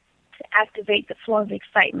more to activate the flow of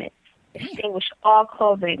excitement, extinguish all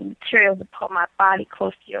clothing materials to pull my body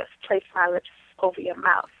close to yours, place my lips over your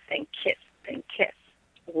mouth, then kiss, then kiss.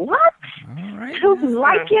 What? All right.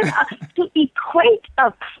 To equate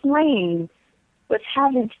a plane with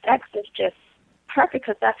having sex is just perfect,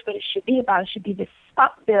 because that's what it should be about. It should be this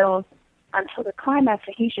up build until the climax,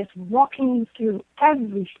 and he's just walking you through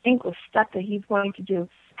every single step that he's going to do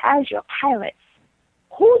as your pilot.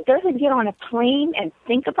 Who doesn't get on a plane and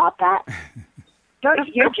think about that?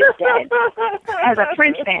 You're just dead as a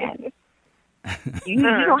Prince fan. You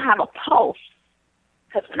don't have a pulse.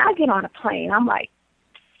 Because when I get on a plane, I'm like,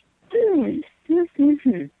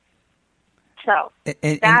 So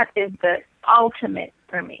that is the ultimate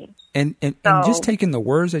for me. And just taking the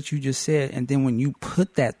words that you just said, and then when you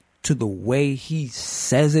put that to the way he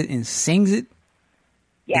says it and sings it,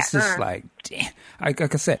 it's just like, damn. Like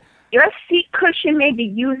I said, your seat cushion may be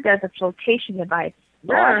used as a flotation device.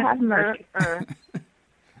 Lord have mercy.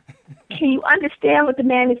 Can you understand what the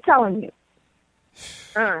man is telling you?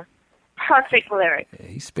 Perfect lyric. Yeah,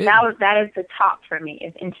 he spit. That is the top for me,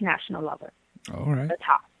 is International Lover. All right. The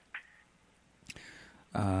top.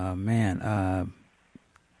 Man,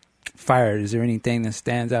 Fire, is there anything that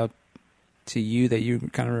stands out to you that you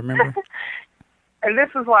kind of remember? And this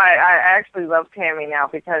is why I actually love Tammy now,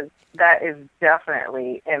 because that is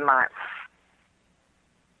definitely in my...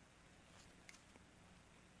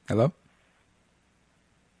 Hello?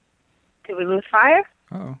 Did we lose Fire?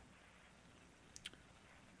 Uh-oh.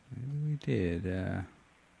 Maybe we did.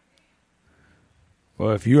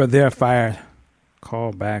 Well, if you are there, Fire,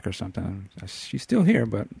 call back or something. She's still here,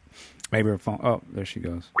 but maybe her phone... Oh, there she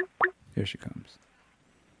goes. Here she comes.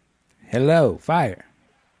 Hello, Fire.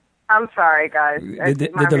 I'm sorry, guys.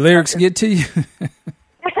 Did the lyrics get to you?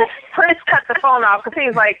 Prince cut the phone off because he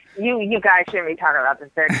was like, you guys shouldn't be talking about this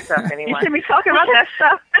dirty stuff anymore. You shouldn't be talking about that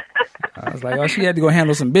stuff. I was like, oh, she had to go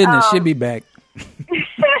handle some business. She'll be back.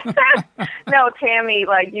 No, Tammy,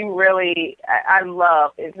 like, you really, I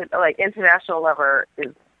love, like, International Lover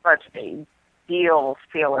is such a deal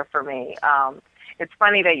stealer for me. It's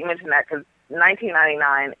funny that you mentioned that, because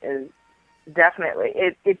 1999 is definitely,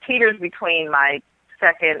 it teeters between my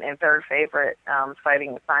second and third favorite,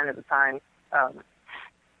 Fighting the Sign of the Times,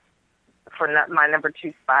 for my number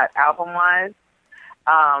 2 spot album-wise.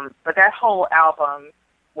 But that whole album,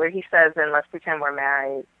 where he says, "And let's pretend we're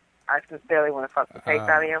married, I sincerely want to fuck the taste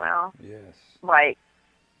out of your mouth." Yes. Like,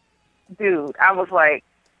 dude, I was like,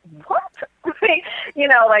 what? You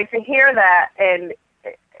know, like, to hear that, and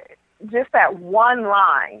just that one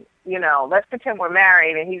line, you know, let's pretend we're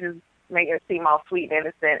married, and he's just making it seem all sweet and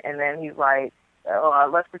innocent, and then he's like, oh,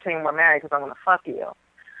 let's pretend we're married because I'm going to fuck you.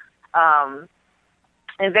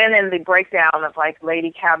 And then in the breakdown of, like,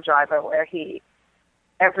 Lady Cab Driver, where he,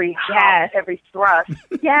 every hop, every thrust,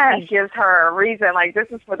 he gives her a reason, like, this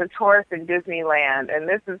is for the tourists in Disneyland, and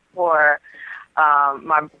this is for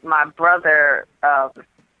my brother.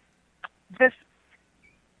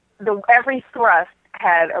 Every thrust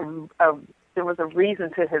had there was a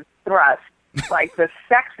reason to his thrust. Like, the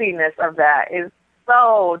sexiness of that is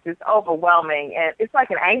so just overwhelming, and it's like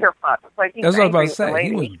an anger fuck. It's like that's what I was about to say.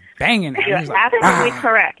 He was banging it. You're absolutely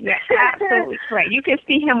correct. You're absolutely correct. You can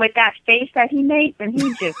see him with that face that he makes, and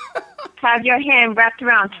he just have your hand wrapped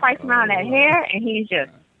around twice around that hair, and he's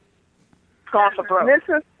just going for broke. This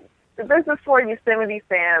is for Yosemite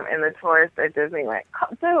Sam and the tourists at Disneyland.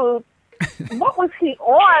 Dude, what was he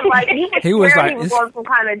on? Like, he was on some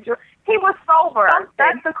kind of... He was sober.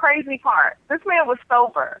 That's the crazy part. This man was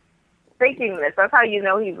sober, thinking this. That's how you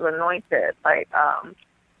know he was anointed. Like,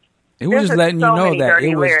 it was just letting you know that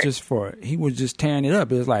it was just for... He was just tearing it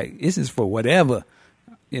up. It was like, this is for whatever.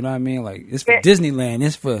 You know what I mean? Like, it's for Disneyland.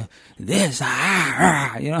 It's for this. You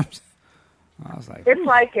know what I'm saying? I was like... It's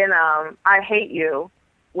like in I Hate You,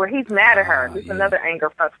 where he's mad at her. It's another anger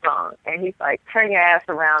fuck song. And he's like, turn your ass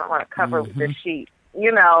around. I want to cover with this sheet.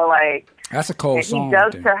 You know, like... That's a cold song. He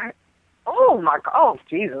does to her... Oh, my God. Oh,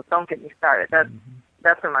 Jesus. Don't get me started. That's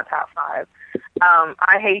That's in my top 5.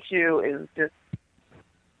 I Hate You is just,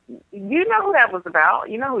 you know who that was about.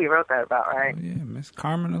 You know who he wrote that about, right? Oh, yeah, Miss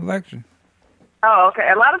Carmen Electra. Oh, okay.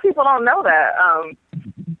 A lot of people don't know that.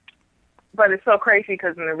 But it's so crazy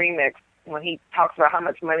because in the remix, when he talks about how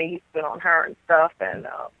much money he spent on her and stuff, and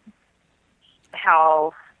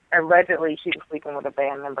how allegedly she was sleeping with a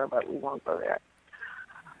band member, but we won't go there.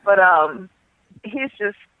 But he's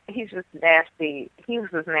just nasty. He was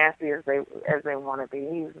as nasty as they want to be.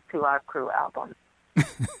 He was a 2 Live Crew album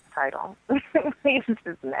title. He's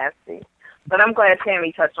just nasty. But I'm glad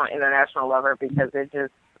Tammy touched on International Lover because it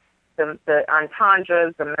just the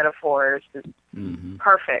entendres, the metaphors, just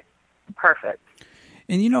perfect.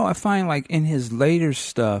 And I find like in his later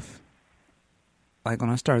stuff, like when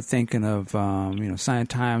I start thinking of Sign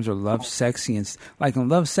Times or Love Sexy, and like in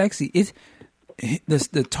Love Sexy,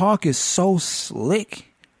 the talk is so slick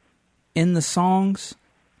in the songs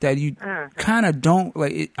that you kind of don't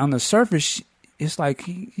like it, on the surface. It's like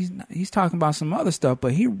he's talking about some other stuff,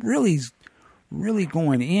 but he really's really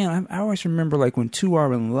going in. I always remember like when Two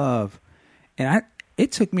Are in Love, and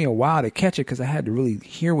it took me a while to catch it because I had to really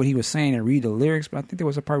hear what he was saying and read the lyrics. But I think there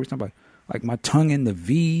was a part where he was talking about like my tongue in the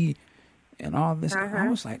V and all this. I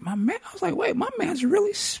was like, wait, my man's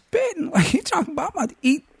really spitting. Like he talking about I'm about to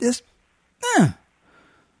eat this. I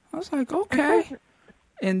was like, okay.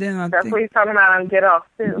 And then that's what he's talking about on Get Off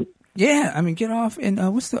too. Yeah, I mean Get Off. And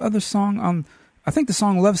what's the other song? I think the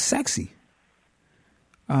song Love Sexy.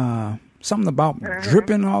 Something about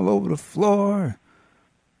dripping all over the floor.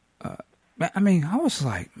 I mean, I was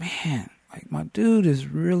like, man, like my dude is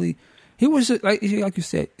really. He was like you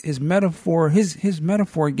said, his metaphor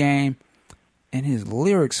game, and his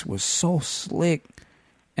lyrics was so slick,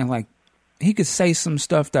 and like he could say some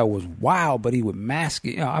stuff that was wild, but he would mask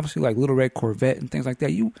it. Obviously, like Little Red Corvette and things like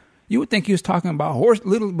that. You would think he was talking about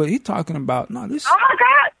but he's talking about this. Oh my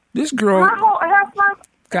God! This girl.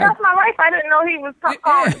 That's my life. I didn't know he was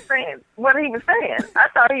saying what he was saying. I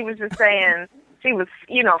thought he was just saying she was,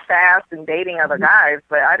 fast and dating other guys,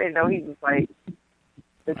 but I didn't know he was like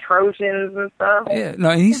the Trojans and stuff. Yeah, no,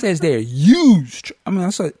 and he says they're used. I mean,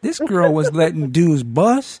 this girl was letting dudes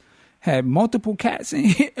bust, had multiple cats in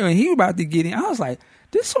here, and he was about to get in. I was like,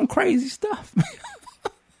 this is some crazy stuff.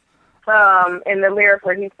 In the lyric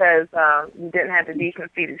where he says, you didn't have the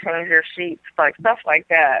decency to change your sheets, like stuff like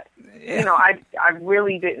that. Yeah. I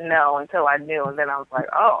really didn't know until I knew, and then I was like,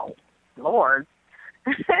 oh, Lord.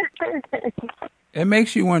 It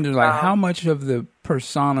makes you wonder, like, how much of the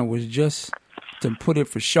persona was just to put it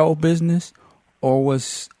for show business, or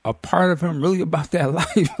was a part of him really about that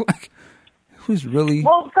life? Like, who's really?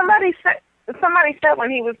 Well, somebody said when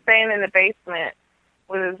he was staying in the basement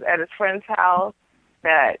at his friend's house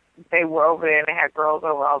that they were over there and they had girls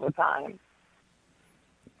over all the time.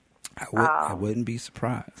 I wouldn't be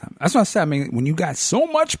surprised. That's what I said. I mean, when you got so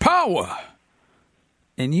much power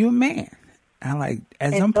and you're a man, and like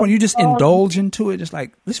at some point you just indulge into it, just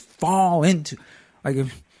like let's fall into, like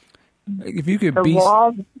if you could be. The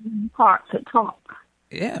walls part to talk.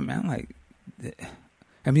 Yeah, man. Like,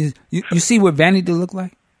 I mean, you see what Vanity look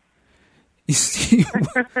like. You see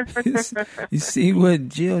what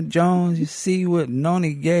Jill Jones, you see what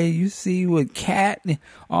Noni Gay, you see what Kat,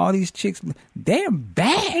 all these chicks, they're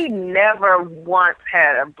bad. He never once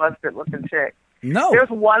had a busted looking chick. No. There's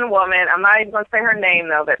one woman, I'm not even going to say her name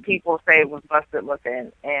though, that people say was busted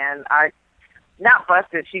looking. And not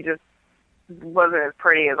busted, she just wasn't as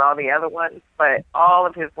pretty as all the other ones, but all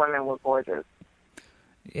of his women were gorgeous.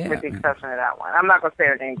 Yeah, with the exception of that one. I'm not going to say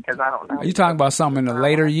her name because I don't know. Are you talking about something in the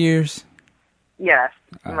later years? Yes.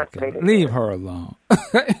 Okay. Leave her alone.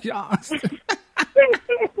 It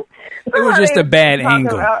was just a bad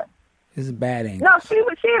angle. It's a bad angle. No, she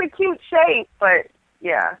had a cute shape, but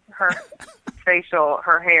yeah, her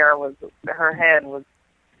her head was,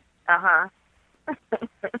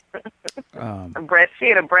 she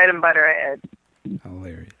had a bread and butter head.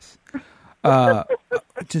 Hilarious.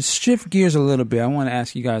 To shift gears a little bit, I want to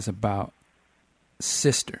ask you guys about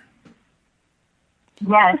Sister.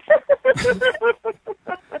 Yes.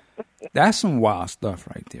 That's some wild stuff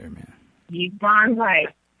right there, man. You darn right.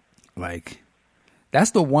 Like, that's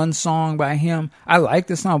the one song by him. I like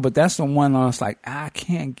the song, but that's the one I was like, I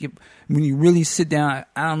can't give. When you really sit down,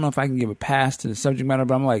 I don't know if I can give a pass to the subject matter,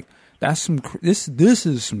 but I'm like, this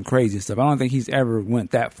is some crazy stuff. I don't think he's ever went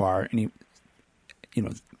that far, and he,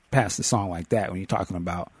 past the song like that when you're talking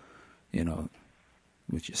about,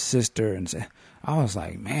 with your sister, and I was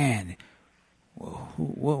like, man.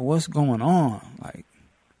 What's going on? Like,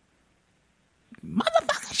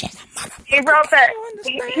 motherfucker, she's a motherfucker. He wrote that.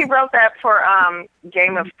 He wrote that for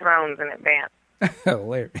Game of Thrones in advance.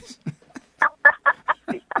 Hilarious.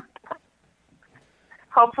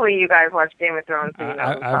 hopefully you guys watch Game of Thrones. So you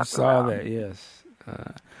know I saw that. Yes.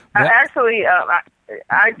 I actually,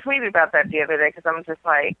 I tweeted about that the other day because I'm just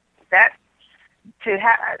like that.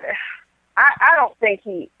 I don't think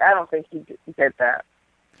he did that.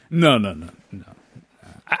 No.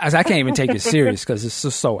 I can't even take it serious because it's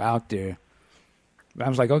just so out there. I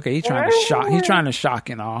was like, okay, he's trying to shock. He's trying to shock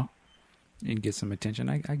and all, and get some attention.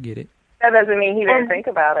 I get it. That doesn't mean he didn't think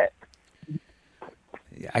about it.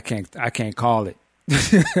 Yeah, I can't call it.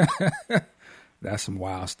 That's some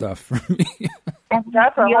wild stuff for me.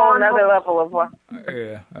 That's a whole other level of what.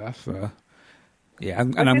 Yeah, that's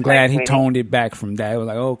I'm glad he toned it back from that. It was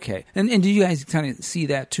like, okay, and do you guys kind of see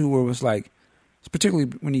that too, where it was like, particularly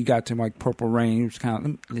when he got to like Purple Rain, it was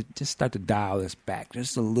kind of just start to dial this back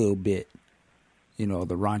just a little bit. You know,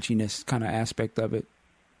 the raunchiness kind of aspect of it.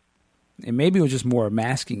 And maybe it was just more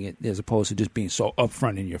masking it as opposed to just being so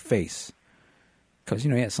upfront in your face. Because,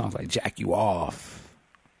 you know, he had songs like Jack You Off.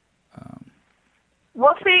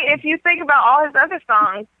 Well, see, if you think about all his other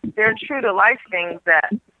songs, they're true to life things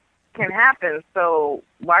that can happen. So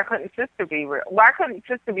why couldn't Sister be real? Why couldn't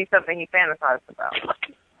Sister be something he fantasized about?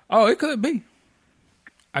 Oh, it could be.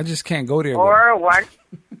 I just can't go there. Or why?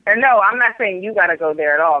 And no, I'm not saying you got to go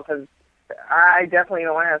there at all, because I definitely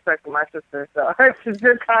don't want to have sex with my sister, so it's just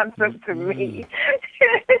a concept to me.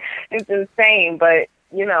 It's insane, but,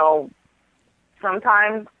 you know,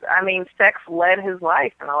 sometimes, I mean, sex led his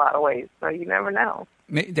life in a lot of ways, so you never know.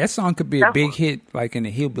 That song could be a big hit, like in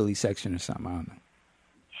the hillbilly section or something, I don't know.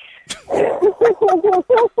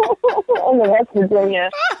 In the West Virginia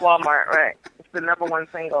Walmart, right. It's the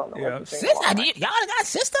 #1 single in the West Virginia Walmart. Y'all got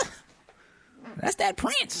Sister? That's that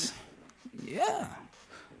Prince. Yeah.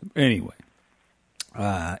 Anyway,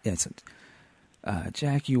 it's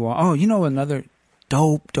Jack You Are. Oh, you know another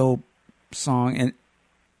dope song, and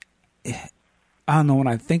I don't know, when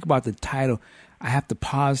I think about the title, I have to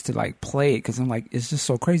pause to like play it because I'm like, it's just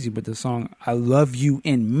so crazy. But the song "I Love You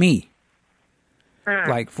in Me,"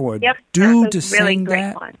 like for a dude to sing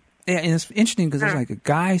that, yeah, and it's interesting because it's like a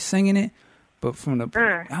guy singing it, but from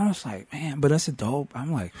the I was like, man, but that's a dope.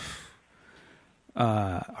 I'm like.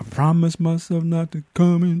 I promised myself not to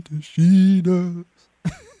come into she does.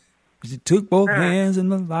 She took both hands in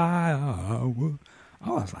the lie. I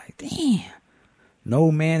was like, damn.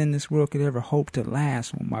 No man in this world could ever hope to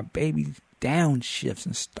last when my baby downshifts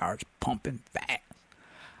and starts pumping fast.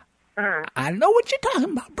 I know what you're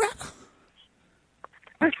talking about, brother.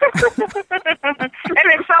 And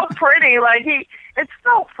it's so pretty. Like it's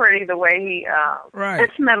so pretty the way he. Right.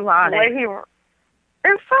 It's melodic. The way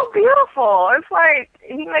it's so beautiful. It's like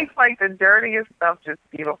he makes like the dirtiest stuff just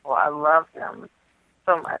beautiful. I love him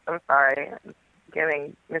so much. I'm sorry, I'm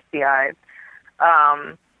getting misty-eyed.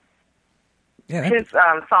 His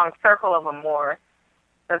song "Circle of Amour,"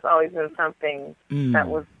 that's always been something that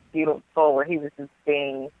was beautiful, where he was just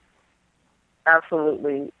being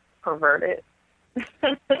absolutely perverted.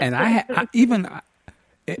 And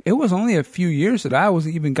it was only a few years that I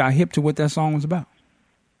even got hip to what that song was about.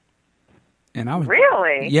 And I was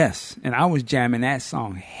really, yes, and I was jamming that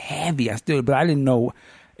song heavy. But I didn't know.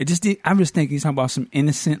 It just I'm just thinking he's talking about some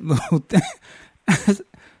innocent little thing.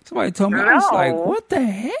 Somebody told me, I was like, "What the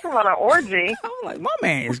heck?" Talking about an orgy. I was like, "My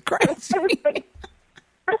man is crazy."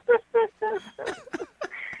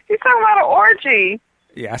 He's talking about an orgy.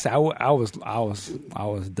 Yeah, I said I was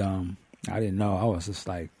dumb. I didn't know. I was just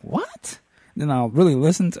like, "What?" Then I really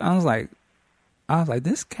listened. I was like,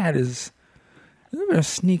 "This cat is a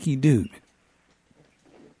sneaky dude."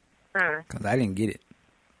 Because I didn't get it.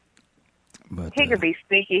 But he could be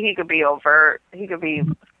sneaky. He could be overt. He could be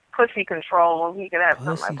pussy control. He could have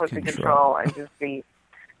something like pussy control and just be.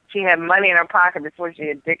 She had money in her pocket before she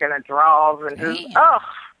had dick in her drawers, and just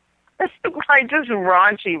it's like just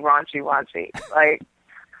raunchy. Like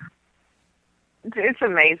it's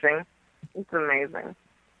amazing. It's amazing.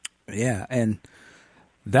 Yeah, and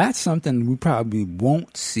that's something we probably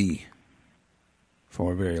won't see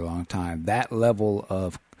for a very long time. That level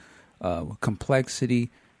of complexity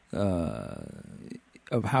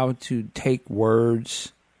of how to take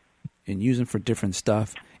words and use them for different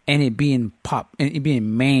stuff, and it being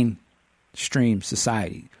mainstream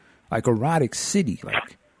society, like Erotic City.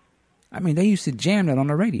 Like, I mean, they used to jam that on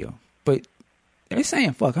the radio, but they're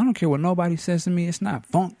saying fuck. I don't care what nobody says to me. It's not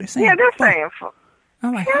funk. They're saying saying fuck.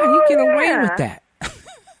 I'm like, how do you get away with that?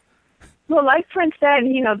 Well, like Prince said,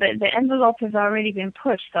 you know, the envelope has already been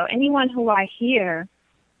pushed. So anyone who I hear,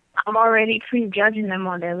 I'm already prejudging them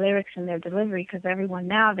on their lyrics and their delivery, because everyone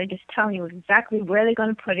now, they're just telling you exactly where they're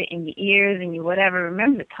going to put it in your ears and you whatever.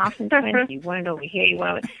 Remember the Thompson twins? You want it over here, you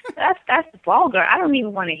want it. That's vulgar. I don't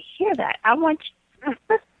even want to hear that. I want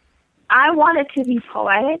I want it to be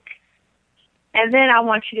poetic, and then I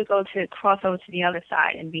want you to go to cross over to the other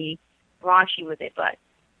side and be raunchy with it. But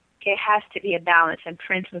it has to be a balance, and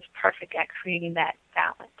Prince was perfect at creating that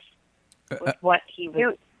balance with what he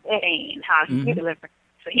was saying, how he delivered.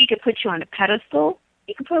 So he could put you on a pedestal.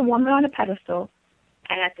 He could put a woman on a pedestal,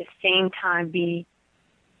 and at the same time be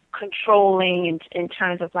controlling in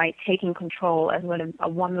terms of like taking control as what a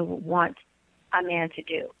woman would want a man to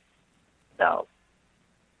do. So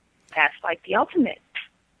that's like the ultimate.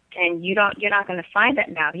 And you're not going to find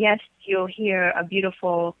that now. Yes, you'll hear a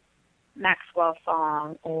beautiful Maxwell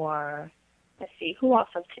song, or let's see, who else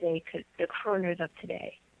of today the crooners of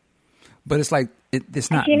today. But it's like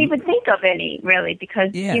it's not. I can't even think of any really, because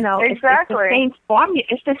Exactly. it's the same formula.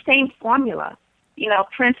 It's the same formula.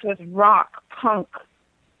 Prince was rock, punk,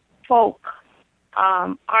 folk,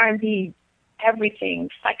 R&B, everything,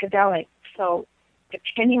 psychedelic. So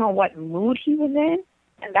depending on what mood he was in,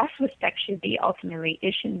 and that's what sex should be ultimately.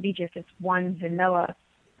 It shouldn't be just this one vanilla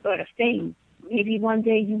sort of thing. Maybe one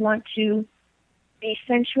day you want to be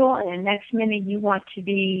sensual, and the next minute you want to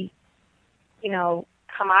be,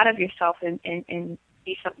 come out of yourself and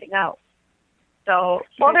be something else. So,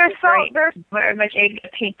 there's very much able to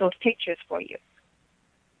paint those pictures for you.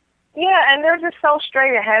 Yeah, and they're just so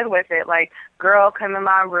straight ahead with it. Like, girl, come in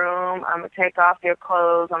my room. I'm gonna take off your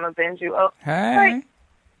clothes. I'm gonna bend you up. Hey.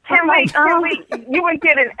 Can we? You would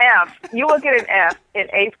get an F. You would get an F in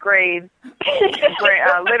 8th grade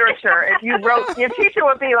literature if you wrote. Your teacher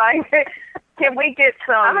would be like, "Can we get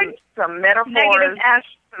some metaphors,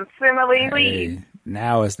 some similes?" Hey,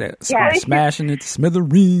 now it's that smashing it to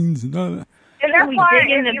smithereens and all that. And that's why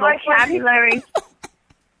in the vocabulary.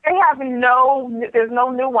 There's no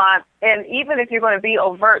nuance, and even if you're going to be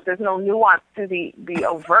overt, there's no nuance to the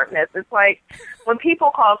overtness. It's like when people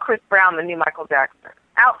call Chris Brown the new Michael Jackson.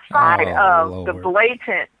 Outside of the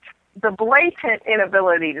blatant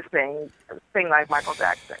inability to sing like Michael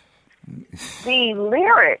Jackson, the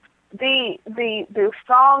lyrics, the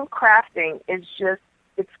song crafting is just,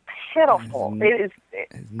 it's pitiful.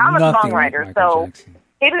 I'm a songwriter, like so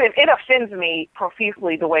it offends me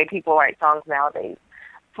profusely the way people write songs nowadays.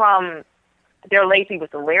 They're lazy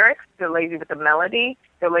with the lyrics, they're lazy with the melody,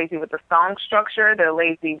 they're lazy with the song structure, they're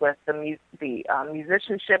lazy with the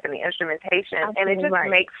musicianship and the instrumentation, and it just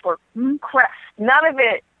makes for crap. None of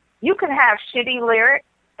it. You can have shitty lyrics,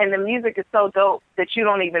 and the music is so dope that you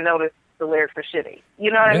don't even notice the lyrics are shitty.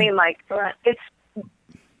 You know what I mean? Like,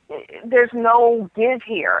 there's no give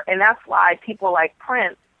here, and that's why people like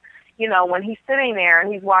Prince, when he's sitting there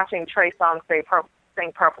and he's watching Trey Songz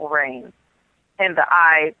sing Purple Rain, and the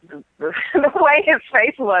eyes, the way his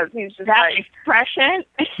face was, he's just that expression.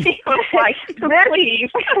 He was like, please.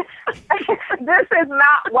 This is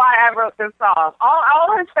not why I wrote this song.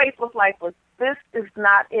 All his face was like was, this is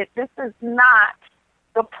not it. This is not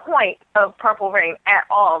the point of Purple Rain at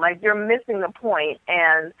all. Like, you're missing the point.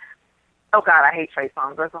 And oh God, I hate Trey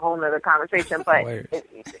Songz. That's a whole nother conversation. But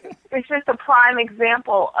it's just a prime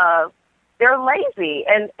example of they're lazy,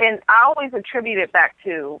 and I always attribute it back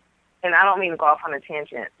to. And I don't mean to go off on a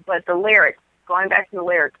tangent, but the lyrics, going back to the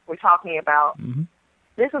lyrics we're talking about,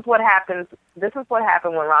 this is what happens. This is what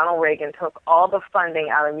happened when Ronald Reagan took all the funding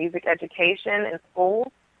out of music education in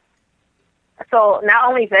schools. So not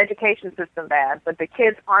only is the education system bad, but the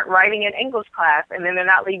kids aren't writing in English class, and then they're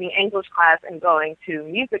not leaving English class and going to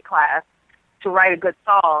music class to write a good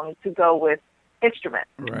song to go with instruments.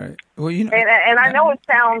 Right. Well, and I know it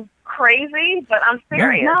sounds crazy, but I'm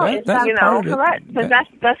serious. No, it's correct. Because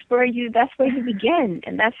that's where you begin,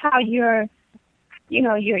 and that's how you're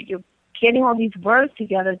getting all these words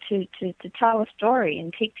together to tell a story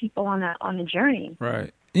and take people on a journey.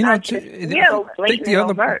 Right. I think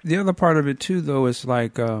the other part of it too, though, is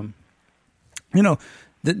like the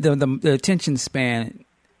attention span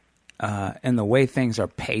and the way things are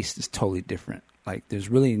paced is totally different. Like, there's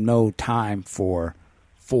really no time for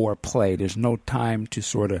play. There's no time to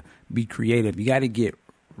sort of be creative. You got to get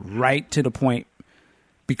right to the point,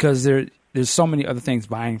 because there's so many other things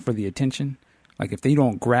vying for the attention. Like, if they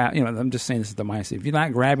don't grab, I'm just saying, this is the mindset. If you're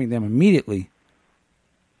not grabbing them immediately,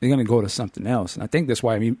 they're going to go to something else. And I think that's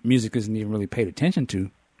why music isn't even really paid attention to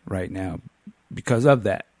right now, because of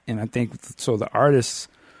that. And I think so the artists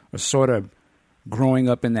are sort of growing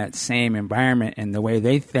up in that same environment, and the way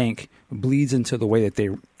they think bleeds into the way that they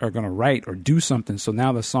are going to write or do something. So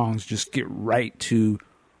now the songs just get right to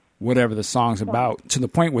whatever the song's about, to the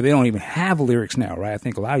point where they don't even have lyrics now, right? I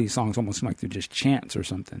think a lot of these songs almost seem like they're just chants or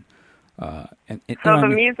something. So the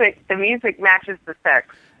music matches the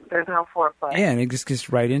sex. There's no foreplay. Yeah, and it just gets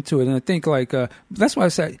right into it. And I think that's why I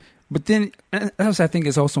said But then, else I think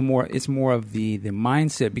it's also more of the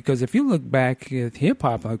mindset, because if you look back at hip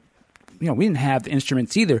hop, we didn't have the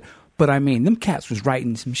instruments either. But I mean, them cats was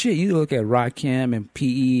writing some shit. You look at Rakim and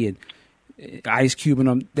PE and Ice Cube and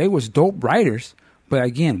them; they was dope writers. But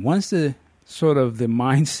again, once the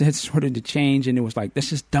mindset started to change, and it was like, let's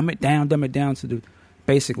just dumb it down to the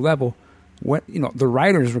basic level. The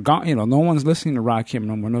writers were gone. No one's listening to Rakim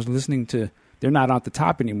no more. No one's listening to. They're not at the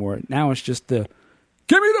top anymore. Now it's just the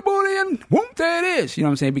give me the booty and whoop, there it is. You know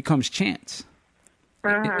what I'm saying? It becomes chants.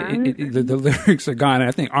 The lyrics are gone. And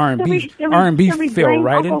I think R&B fell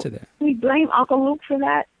right into that. We blame Uncle Luke for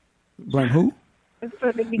that. Blame who?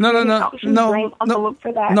 No. Uncle Luke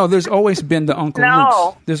for that. No, there's always been the Uncle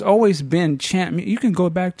Lukes. There's always been chant. You can go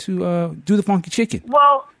back to Do the Funky Chicken.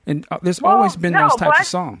 Well, and there's always been those types of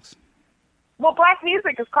songs. Well, black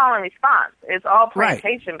music is call and response. It's all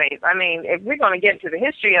plantation based. I mean, if we're going to get into the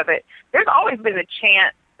history of it, there's always been the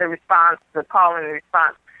chant, the response, the call and the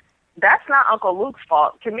response. That's not Uncle Luke's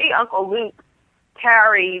fault. To me, Uncle Luke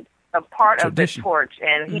carried a part of the torch,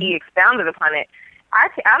 and he expounded upon it.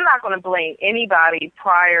 I'm not going to blame anybody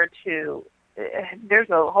prior to. There's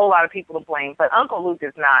a whole lot of people to blame, but Uncle Luke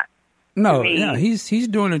is not. No, he's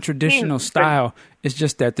doing a traditional style. It's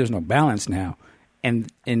just that there's no balance now.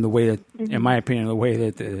 And in the way that, in my opinion, the way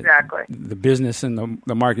that the business and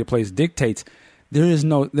the marketplace dictates, they're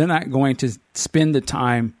not going to spend the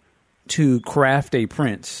time to craft a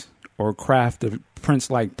Prince or craft a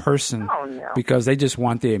Prince-like person because they just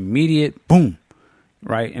want the immediate boom,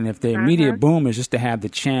 right? And if the immediate boom is just to have the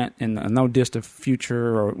chant and no diss to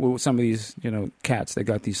Future or some of these, cats that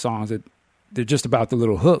got these songs that they're just about the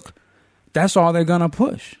little hook, that's all they're going to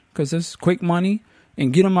push because it's quick money.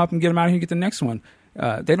 And get them up and get them out here and get the next one.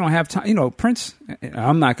 They don't have time. Prince,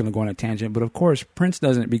 I'm not going to go on a tangent, but of course, Prince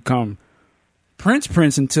doesn't become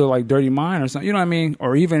Prince until like Dirty Mind or something. You know what I mean?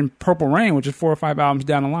 Or even Purple Rain, which is 4 or 5 albums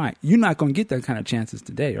down the line. You're not going to get that kind of chances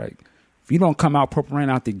today, right? If you don't come out Purple Rain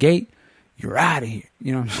out the gate, you're out of here.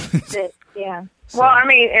 You know what I'm saying? Yeah. So. Well, I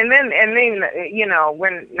mean, and then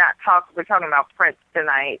we're talking about Prince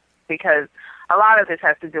tonight because a lot of this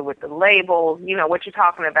has to do with the label. What you're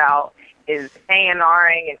talking about is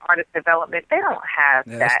A&Ring and artist development. They don't have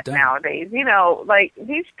that nowadays. Like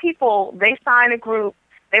these people, they sign a group.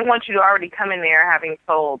 They want you to already come in there having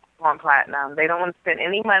sold on platinum. They don't want to spend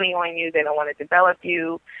any money on you. They don't want to develop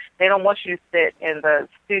you. They don't want you to sit in the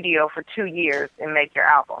studio for 2 years and make your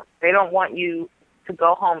album. They don't want you to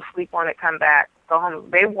go home, sleep on it, come back, go home.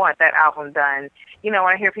 They want that album done. When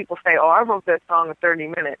I hear people say, "Oh, I wrote that song in 30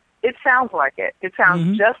 minutes." It sounds like it. It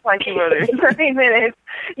sounds just like you wrote it in 30 minutes,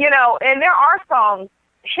 and there are songs,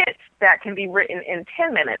 hits that can be written in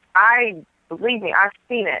 10 minutes. Believe me, I've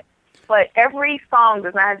seen it. But every song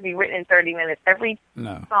does not have to be written in 30 minutes. Every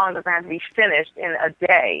song doesn't have to be finished in a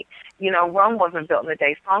day. Rome wasn't built in a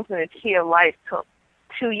day. Songs in the Key of Life took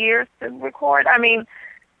 2 years to record. I mean...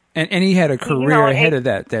 And he had a career ahead of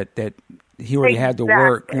that he already had to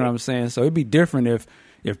work, you know what I'm saying? So it'd be different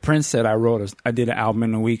if Prince said, I did an album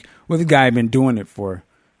in a week. Well, the guy had been doing it for,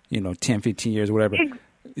 10, 15 years, whatever.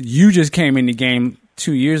 You just came in the game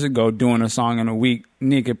 2 years ago doing a song in a week.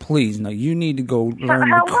 Nigga, please. No, you need to go learn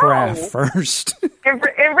the craft first. and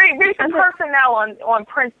read the personnel on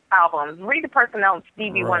Prince albums. Read the personnel on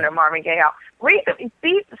Stevie Wonder, Marvin Gaye.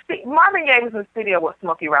 Marvin Gaye was in the studio with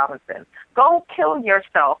Smokey Robinson. Go kill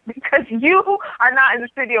yourself because you are not in the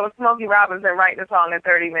studio with Smokey Robinson writing a song in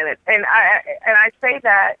 30 minutes. And I say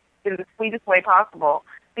that in the sweetest way possible.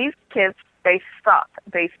 These kids, they suck.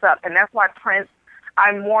 They suck. And that's why Prince,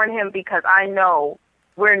 I mourn him because I know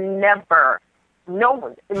we're never,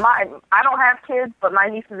 I don't have kids, but my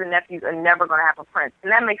nieces and nephews are never going to have a Prince.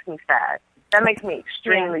 And that makes me sad. That makes me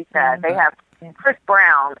extremely sad. They have Chris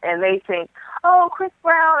Brown, and they think, "Oh, Chris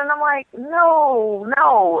Brown," and I'm like,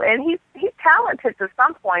 no. And he's talented to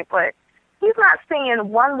some point, but he's not singing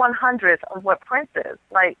 1/100th of what Prince is.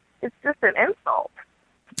 Like, it's just an insult.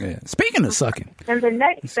 Yeah. Speaking of sucking, and the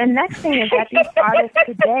next thing is that these artists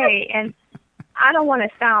today, and I don't want to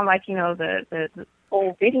sound like the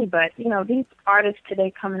old biddy, but these artists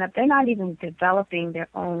today coming up, they're not even developing their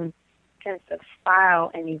own sense of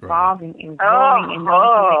style and evolving and growing and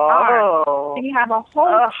knowing who they are. So you have a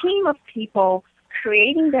whole team of people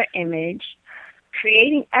creating their image,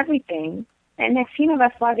 creating everything, and next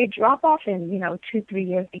that's why they drop off in 2-3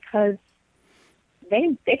 years because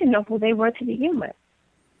they didn't know who they were to begin with.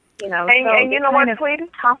 And you know what, Tweety?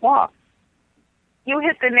 Top off. You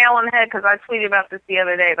hit the nail on the head because I tweeted about this the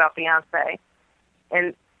other day about Beyonce,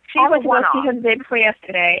 and she was one off. I went to go see her the day before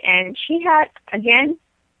yesterday, and she had, again,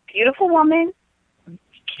 beautiful woman,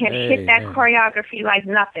 can hit that choreography like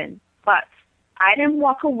nothing. But I didn't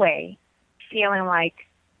walk away feeling like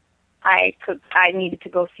I needed to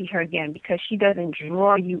go see her again, because she doesn't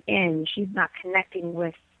draw you in. She's not connecting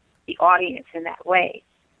with the audience in that way.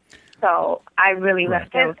 So I really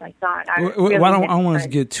left there with like, God, I really I don't want us to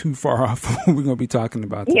get too far off what we're going to be talking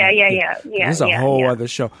about tonight. Yeah. This is a whole other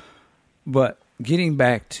show. But getting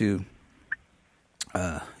back to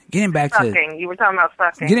sucking. You were talking about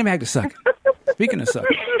sucking. Getting back to sucking. Speaking of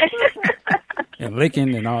sucking. And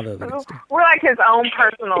licking and all the other stuff. We're like his own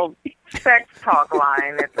personal sex talk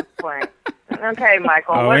line at this point. Okay,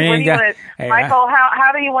 Michael. Oh, what do you want to, Michael,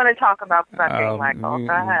 how do you want to talk about sucking, Michael?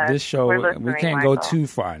 Go ahead. This show, we can't go too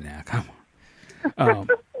far now. Come on.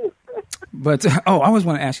 But I always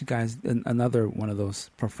want to ask you guys another one of those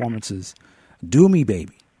performances. Do Me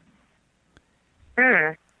Baby.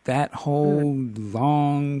 That whole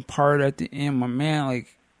long part at the end, my man,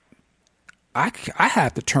 like, I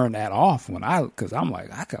have to turn that off because I'm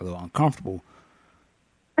like, I got a little uncomfortable.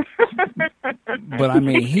 But I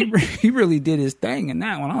mean, he really did his thing in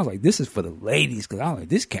that one. I was like, this is for the ladies, because I was like,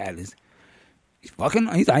 this cat he's fucking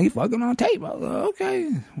on tape. I was like,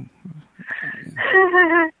 okay.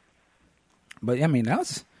 But I mean,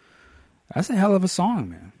 that's a hell of a song,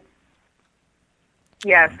 man.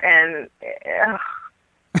 Yes, and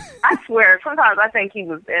I swear, sometimes I think he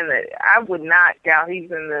was in it. I would not doubt he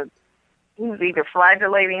was either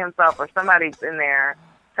flagellating himself or somebody's in there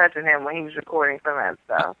touching him when he was recording some of that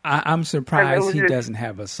stuff. I'm surprised he doesn't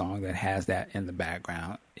have a song that has that in the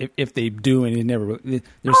background. If they do, and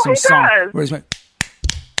there's some song where it's like,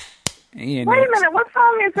 wait a minute, what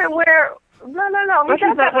song is it where? No. Where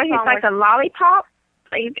he's like a lollipop.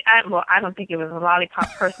 I don't think it was a lollipop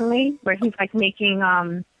personally, where he's like making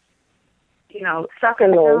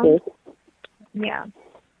sucking noises. Yeah.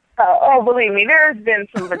 Oh, believe me, there's been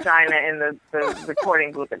some vagina in the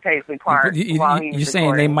recording booth at Paisley Park. You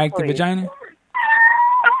saying they mic'd the vagina?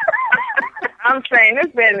 I'm saying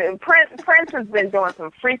Prince has been doing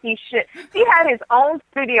some freaky shit. He had his own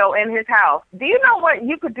studio in his house. Do you know what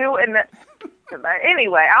you could do in the?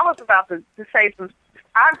 Anyway, I was about to say some.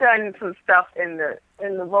 I've done some stuff in the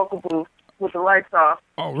vocal booth with the lights off.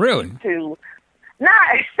 Oh, really?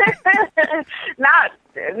 Not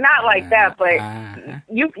like that, but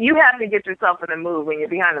you have to get yourself in the mood when you're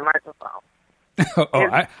behind the microphone.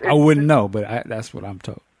 I wouldn't know, but that's what I'm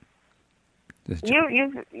told.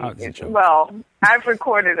 Well, I've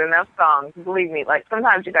recorded enough songs. Believe me, like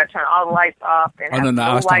sometimes you got to turn all the lights off and have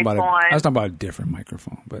I was talking lights on. about a different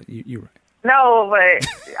microphone, but you're right. No, but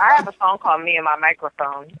I have a song called "Me and My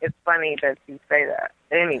Microphone." It's funny that you say that.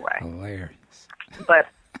 Anyway, hilarious. But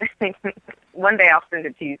one day I'll send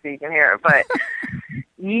it to you so you can hear it. But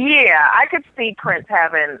yeah, I could see Prince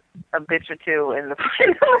having a bitch or two in the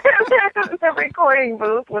recording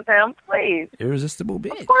booth with him. Please, Irresistible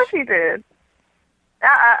Bitch. Of course he did.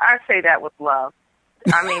 I say that with love.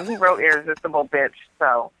 I mean, he wrote Irresistible Bitch,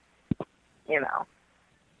 so he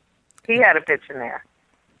had a bitch in there.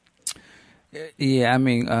 Yeah, I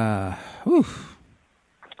mean,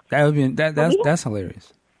 that's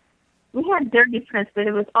hilarious. We had Dirty Prince, but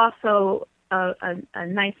it was also a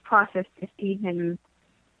nice process to see him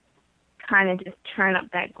kind of just turn up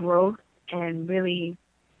that growth and really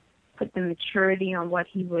put the maturity on what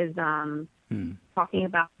he was talking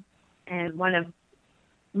about. And one of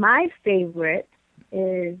my favorites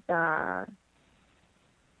is,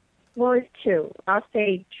 it's two. I'll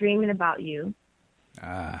say Dreaming About You.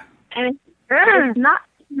 And it's not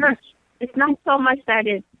so much that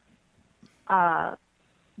it's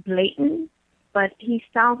blatant, but he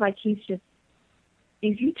sounds like he's just,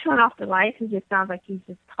 if you turn off the lights, it just sounds like he's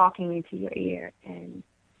just talking into your ear, and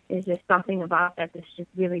there's just something about that that's just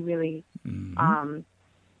really, really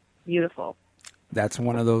beautiful. That's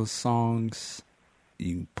one of those songs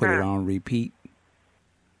you can put it on repeat.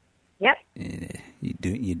 Yep.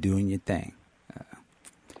 You're doing your thing.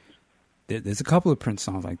 There's a couple of Prince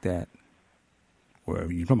songs like that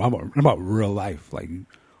where you're talking about real life. Like,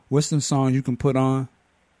 what's some songs you can put on?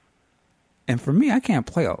 And for me, I can't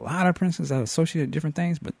play a lot of Prince's that associate different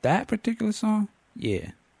things, but that particular song,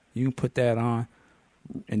 yeah, you can put that on.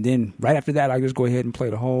 And then right after that, I just go ahead and play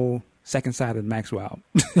the whole second side of the Maxwell album.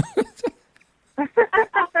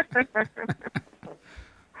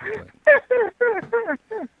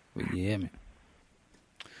 But yeah, man.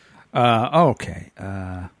 Okay.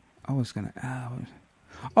 I was gonna.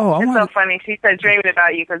 It's so funny. She said "Dreaming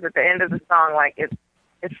About You" because at the end of the song, like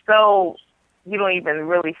it's so you don't even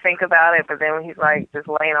really think about it. But then when he's like just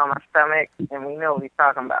laying on my stomach, and we know what he's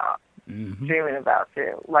talking about, dreaming about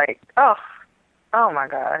you. Like, oh my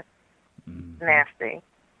God, nasty.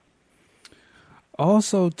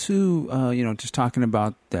 Also, too, just talking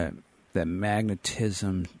about that that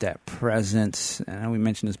magnetism, that presence. And I know we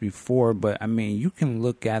mentioned this before, but I mean, you can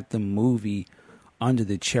look at the movie Under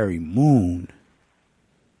the Cherry Moon,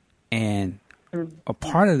 and a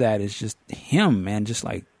part of that is just him, man. Just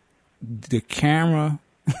like the camera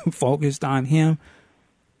focused on him,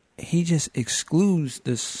 he just excludes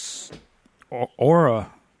this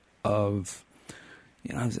aura of,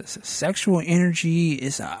 you know, sexual energy.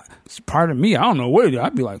 It's part of me. I don't know what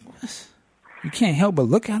I'd be like. You can't help but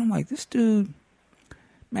look at him like, this dude,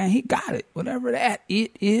 man, he got it. Whatever that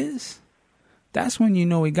it is, that's when you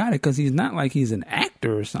know he got it, because he's not like he's an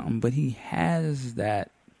actor or something, but he has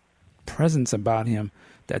that presence about him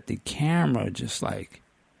that the camera just like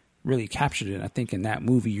really captured it. I think in that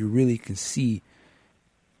movie you really can see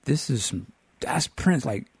that's Prince.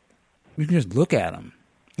 Like, you can just look at him.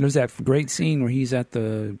 There's that great scene where he's at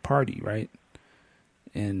the party, right?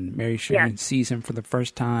 And Mary Sharon sees him for the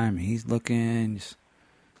first time, and he's looking.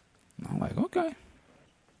 I'm like, okay.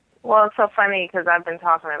 Well, it's so funny because I've been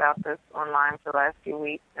talking about this online for the last few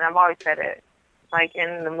weeks, and I've always said it. Like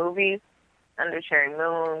in the movies, Under Cherry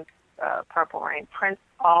Moon, Purple Rain, Prince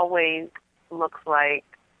always looks like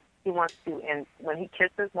he wants to, and when he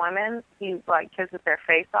kisses women, he like kisses their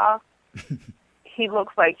face off. He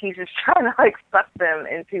looks like he's just trying to like suck them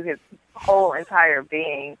into his whole entire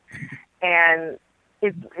being, and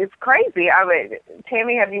it's crazy. I mean,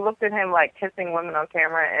 Tammy, have you looked at him like kissing women on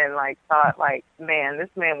camera and like thought like, man, this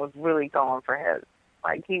man was really going for his,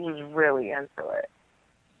 like he was really into it.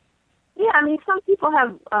 Yeah, I mean, some people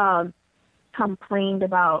have complained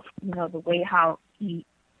about, you know, the way how he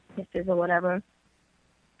kisses or whatever,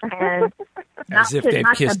 and as if they've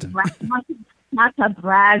kissed him. Not to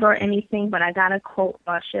brag or anything, but I gotta quote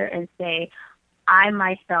Usher and say, I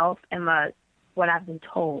myself am what I've been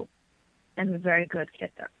told, am a very good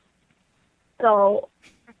kisser. So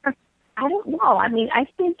I don't know. I mean, I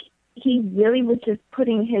think he really was just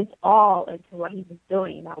putting his all into what he was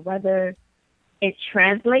doing. Now, whether it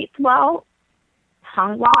translates well,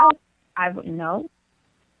 tongue-wise, I wouldn't know.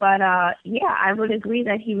 But yeah, I would agree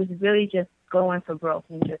that he was really just going for broke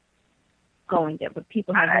and just going there. But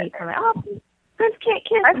people have made fun like, oh, Prince can't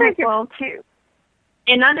kiss. I think it's cute.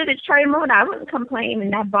 And Under the Cherry Moon, I wouldn't complain in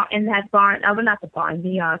that barn. Not the barn,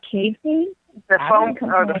 the cave scene. The phone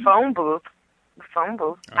booth. The phone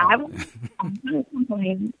booth. I wouldn't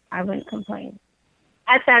complain. I wouldn't complain.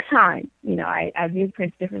 At that time, you know, I viewed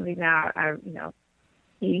Prince differently now.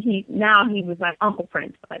 He was like Uncle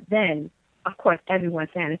Prince, but then, of course, everyone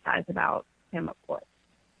fantasized about him, of course.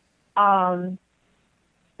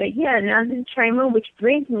 But yeah, Under the Cherry Moon, which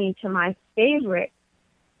brings me to my favorite.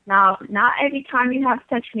 Now, not every time you have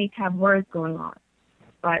sex you need to have words going on,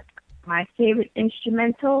 but my favorite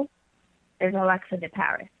instrumental is Alexa de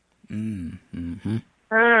Paris. Mm-hmm.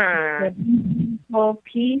 The whole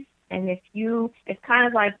piece, and it's kind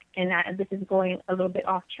of like, and this is going a little bit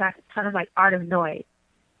off track, it's kind of like Art of Noise.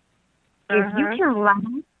 If you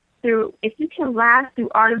can last through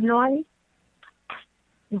Art of Noise,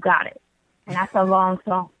 you got it. And that's a long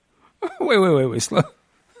song. Wait, slow.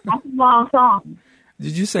 That's a long song.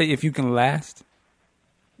 Did you say if you can last?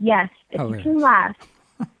 Yes, if you can last.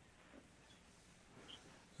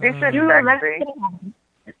 It's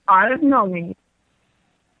Art of Noise,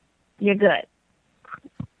 you're good.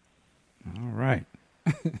 All right.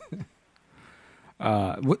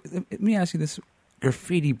 Let me ask you this.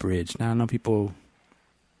 Graffiti Bridge. Now, I know people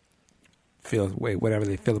feel whatever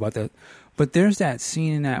they feel about that, but there's that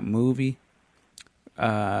scene in that movie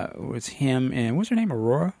where it's him and what's her name,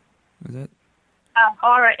 Aurora? Is that?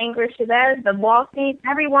 Aura English Chavez, the wall scene.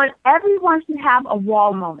 Everyone should have a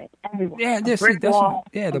wall moment. Everyone. Yeah,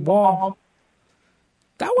 the wall.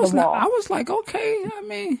 That was not. I was like, okay. I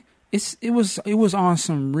mean, it was on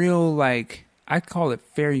some real, like, I call it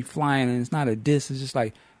fairy flying, and it's not a diss. It's just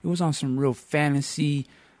like it was on some real fantasy,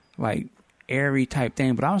 like airy type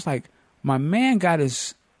thing. But I was like, my man got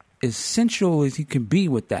as sensual as he can be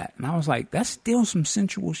with that, and I was like, that's still some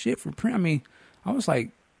sensual shit for Prince. I mean, I was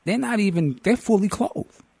like, they're fully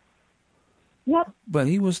clothed. Yep. But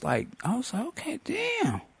he was like, I was like, okay,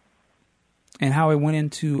 damn. And how it went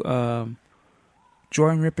into Joy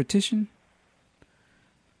and Repetition,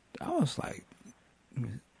 I was like,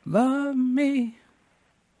 love me.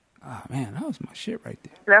 Oh man, that was my shit right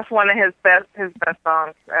there. That's one of his best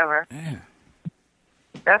songs ever. Yeah.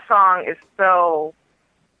 That song is so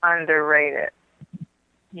underrated.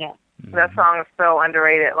 Yeah. Mm-hmm. That song is so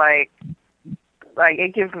underrated. Like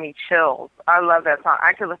it gives me chills. I love that song.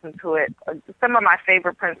 I could listen to it. Some of my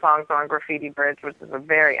favorite Prince songs are on Graffiti Bridge, which is a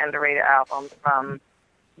very underrated album. From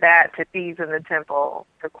that to Thieves in the Temple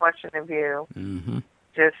to Question of You. Mm-hmm.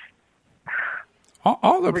 Just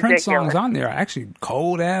All the Prince ridiculous. songs on there are actually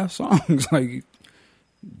cold ass songs. Like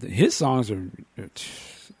his songs are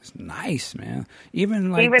it's nice, man.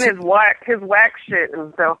 Even his whack shit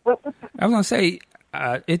is dope. I was gonna say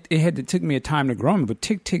it took me a time to grow on, but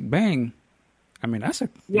Tick Tick Bang, I mean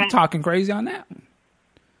you're talking crazy on that one.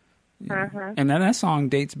 Yeah. And then that song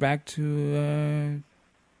dates back to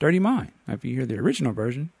Dirty Mind. If you hear the original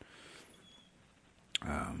version.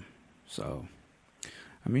 So,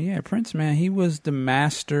 I mean, yeah, Prince, man, he was the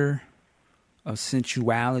master of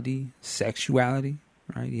sensuality, sexuality,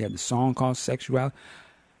 right? He had the song called Sexuality.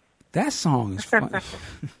 That song is fun.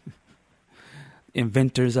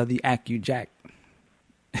 Inventors of the AccuJack.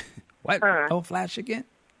 What? Oh, flash again?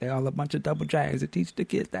 They're all a bunch of double jacks that teach the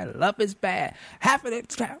kids that love is bad. Half of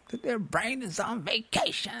their brain is on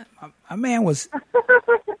vacation. My man was,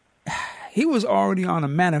 he was already on a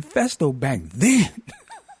manifesto back then.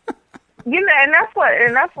 And that's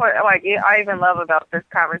what like I even love about this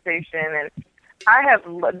conversation. And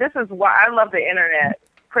this is why I love the internet.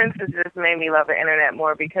 Prince has just made me love the internet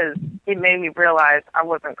more because it made me realize I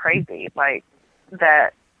wasn't crazy. Like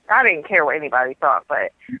that, I didn't care what anybody thought,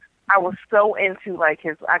 but I was so into like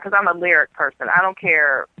because I'm a lyric person. I don't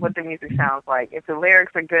care what the music sounds like. If the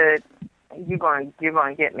lyrics are good, you're going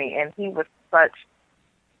to get me. And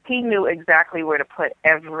he knew exactly where to put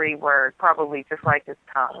every word, probably just like his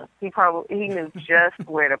tongue. He knew just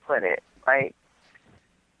where to put it, like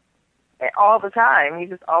all the time. He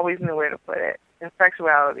just always knew where to put it. And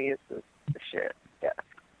sexuality is the shit. Yeah.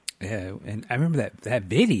 Yeah, and I remember that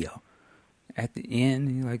video at the end.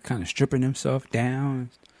 He like kind of stripping himself down.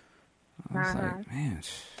 I was like, man,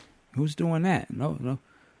 who's doing that? No.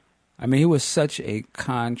 I mean, it was such a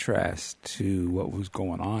contrast to what was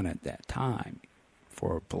going on at that time.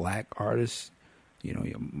 For black artists,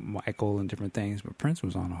 Michael and different things, but Prince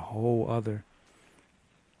was on a whole other,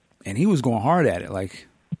 and he was going hard at it. Like,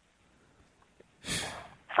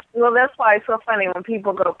 well, that's why it's so funny when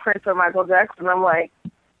people go Prince or Michael Jackson. I'm like,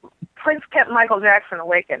 Prince kept Michael Jackson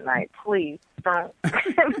awake at night. Please don't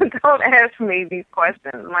ask me these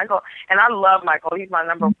questions, Michael. And I love Michael; he's my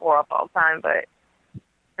number 4 of all time. But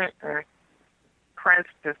Prince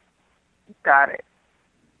just got it.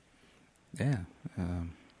 Yeah.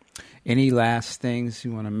 Any last things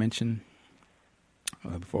you want to mention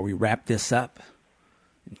before we wrap this up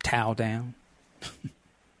and towel down?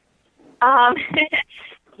 There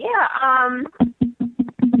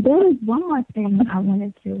was one more thing I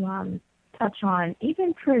wanted to touch on.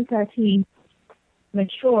 Even Prince, as he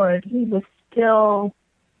matured, he was still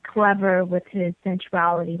clever with his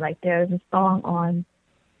sensuality. Like there's a song on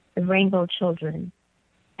the Rainbow Children,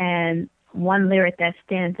 and one lyric that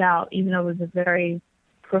stands out, even though it was a very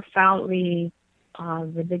profoundly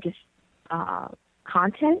religious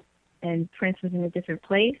content, and Prince was in a different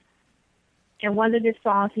place. In one of his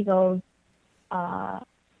songs, he goes,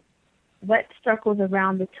 "What circles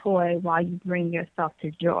around the toy while you bring yourself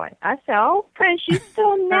to joy?" I said, "Oh, Prince, you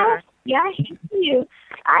still nasty. Yeah, I hear you.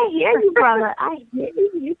 I hear you, brother. I hear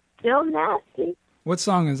you. You still nasty." What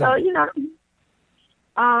song is that?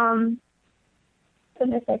 So,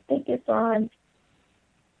 goodness, I think it's on,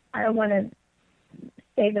 I don't want to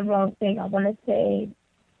say the wrong thing. I want to say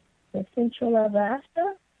the Central of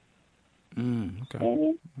Asta. Okay.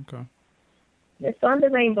 Maybe? Okay. It's on the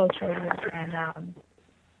Rainbow Children, and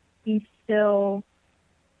he's still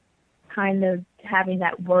kind of having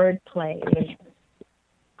that wordplay,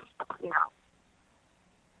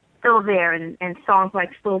 still there, and songs like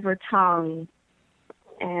Silver Tongue,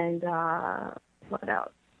 and what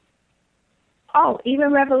else? Oh,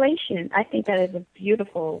 even Revelation. I think that is a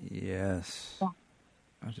beautiful. Yes. Song.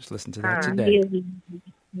 I just listened to that today. Really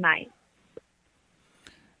nice.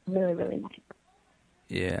 Really, really nice.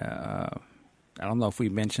 Yeah. I don't know if we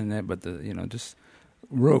mentioned that, but just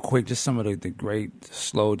real quick, just some of the great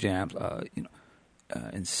slow jams.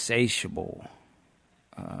 Insatiable.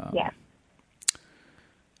 Yeah.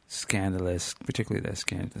 Scandalous, particularly that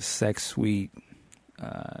Scandalous. Sex Suite.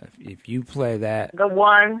 If you play that, the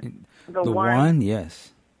one,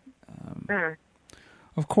 yes.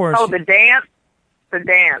 Of course. Oh, the dance.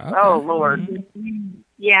 Okay. Oh Lord.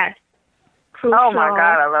 Yes. Crucial. Oh my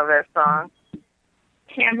God, I love that song.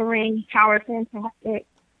 Tambourine, Power Fantastic.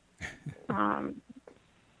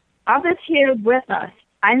 Others Here With Us.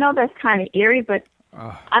 I know that's kind of eerie, but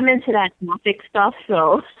I'm into that gothic stuff,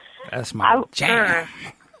 so that's my jam.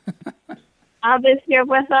 Others Here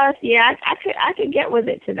With Us. Yeah, I could get with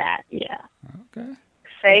it to that. Yeah. Okay.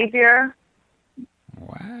 Savior.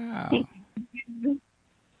 Wow.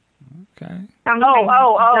 Okay.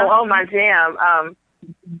 Oh, my jam.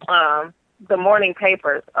 The Morning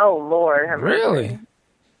Papers. Oh Lord. Really?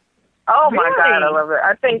 Oh my Really? God, I love it.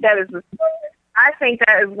 I think that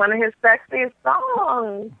is one of his sexiest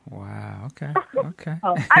songs. Wow. Okay. Okay.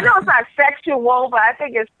 Oh. I know it's not sexual, but I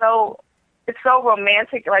think it's so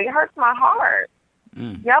romantic. Like, it hurts my heart.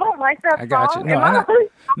 Y'all don't like that I got song? you.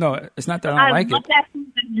 No, it's not that I don't like love it. that song,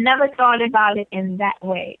 but never thought about it in that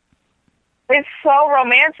way. It's so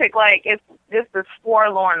romantic. Like, it's just this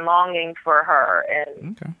forlorn longing for her.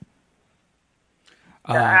 And Okay.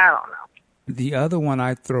 I don't know. The other one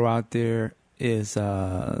I throw out there is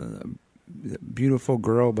Beautiful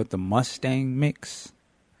Girl, but the Mustang mix.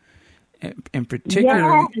 In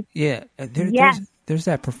particular, there's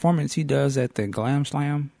that performance he does at the Glam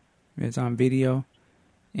Slam. It's on video.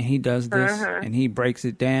 And he does this, and he breaks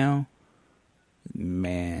it down.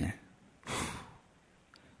 Man.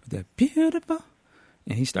 The beautiful.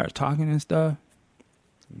 And he starts talking and stuff.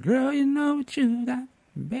 Girl, you know what you got.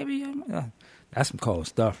 Baby, that's some cold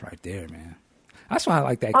stuff right there, man. That's why I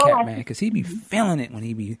like that cat, man, because he be feeling it when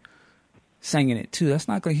he be singing it, too. That's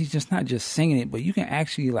not like he's just not just singing it, but you can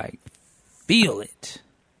actually, like, feel it,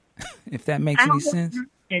 if that makes any sense.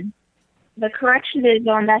 The correction is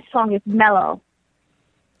on that song is mellow.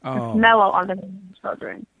 Oh. It's mellow on the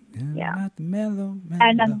Children. Yeah. Not the mellow.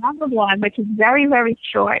 And another one, which is very, very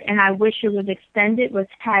short, and I wish it was extended, was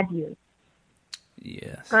Had You.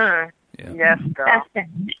 Yes. Yeah. Yes, girl. That's it.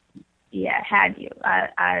 Yeah, Had You.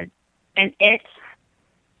 And it's...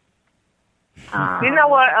 you know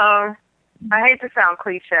what? I hate to sound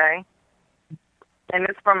cliche, and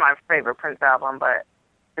it's from my favorite Prince album, but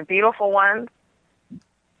The Beautiful Ones.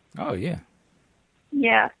 Oh, yeah.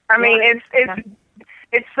 Yeah. I mean,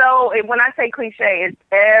 it's so, when I say cliche, it's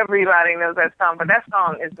everybody knows that song, but that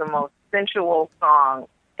song is the most sensual song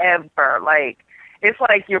ever. Like, it's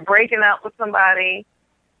like you're breaking up with somebody,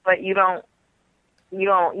 but you don't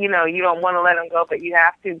want to let them go, but you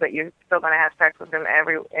have to, but you're still going to have sex with them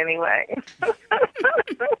anyway.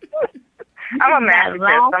 I'm a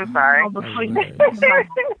masochist, I'm sorry.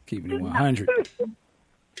 Keeping it 100.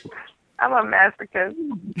 I'm a masochist.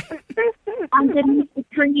 Underneath the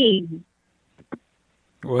Cream.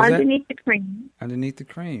 What was Underneath the Cream. Underneath the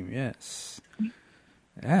Cream, yes.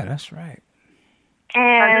 Yeah, that's right.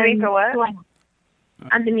 And Underneath the what?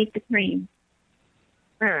 Underneath the Cream.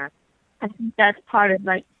 I think that's part of,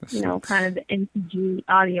 like, kind of the MTG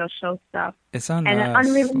audio show stuff. It's on and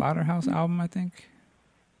the Slaughterhouse album, I think.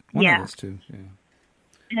 One of those two, yeah.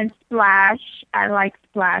 And Splash, I like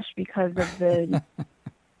Splash because of the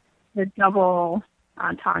the double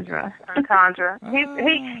entendre. He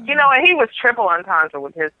he was triple entendre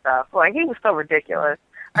with his stuff. Like, he was so ridiculous.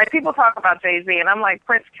 Like, people talk about Jay-Z, and I'm like,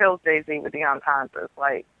 Prince kills Jay-Z with the entendres.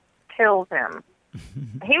 Like, kills him.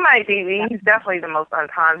 He's definitely the most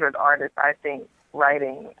entendre artist, I think,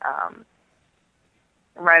 writing-wise.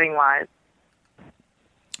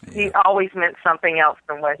 Yeah. He always meant something else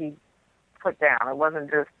than what he put down. It wasn't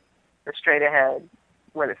just the straight ahead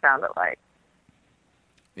what it sounded like.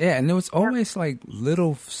 Yeah, and there was always like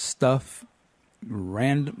little stuff,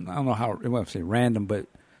 random. I don't know how I won't say random, but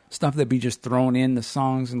stuff that be just thrown in the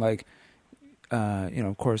songs, and like,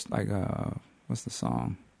 of course, like what's the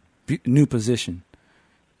song? New Position.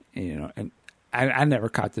 And I never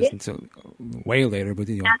caught this until way later, but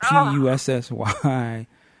Pussy.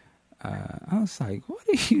 I was like, what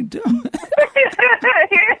are you doing?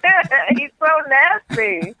 He's so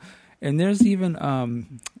nasty. And there's even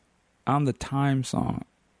on the Time song,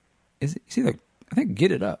 is either, I think,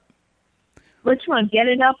 Get It Up. Which one, Get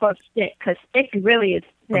It Up or Stick? Because Stick really is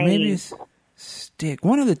Or maybe it's Stick.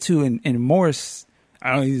 One of the two. And Morris,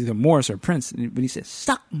 I don't know, either Morris or Prince, but he said,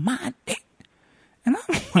 suck my dick. And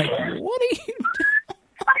I'm like, what are you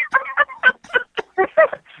doing?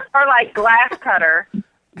 Or like Glass Cutter.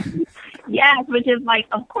 Yes, which is like,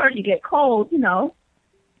 of course you get cold, Yeah,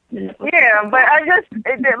 but I just,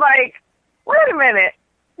 like, wait a minute.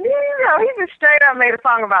 He just straight up made a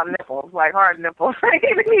song about nipples, like hard nipples. But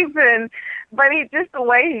just the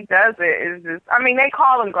way he does it is just, I mean, they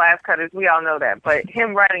call them glass cutters, we all know that, but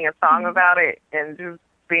him writing a song about it and just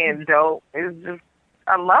being dope is just,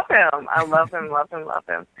 I love him. I love him.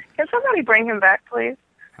 Can somebody bring him back, please?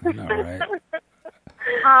 I know, right?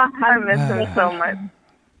 I miss him so much.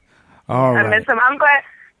 All right. I miss him. I'm glad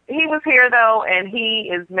he was here, though, and he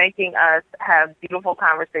is making us have beautiful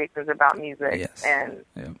conversations about music. Yes. And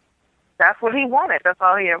that's what he wanted. That's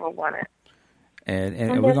all he ever wanted.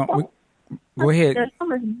 And we're going to go ahead. There's so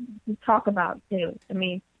much to talk about, too. I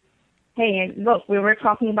mean, hey, and look, we were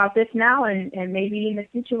talking about this now, and maybe in the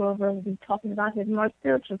future we'll be talking about his more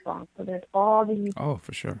spiritual songs. So there's all these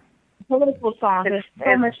for sure. political songs. There's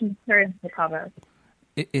so much material to cover.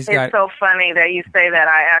 It's so funny that you say that.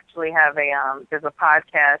 I actually have there's a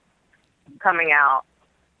podcast coming out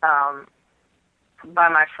by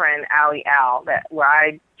my friend Allie Al, where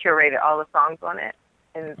I curated all the songs on it,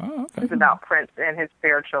 and it's about Prince and his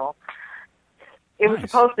spiritual. It was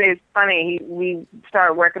supposed to. It's funny. We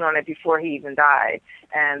started working on it before he even died,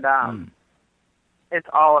 and it's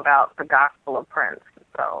all about the gospel of Prince.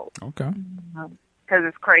 So because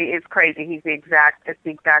it's crazy. It's the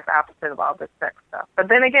exact opposite of all this sex stuff. But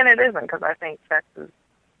then again, it isn't, because I think sex is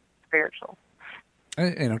spiritual.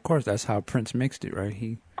 And of course, that's how Prince mixed it, right?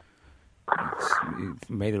 He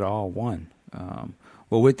made it all one.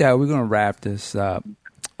 Well, with that, we're going to wrap this up.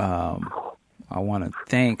 I want to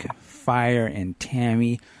thank Fire and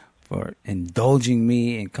Tammy for indulging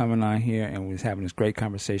me and coming on here, and we was having this great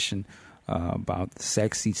conversation about the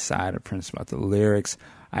sexy side of Prince, about the lyrics.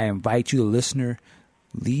 I invite you, the listener,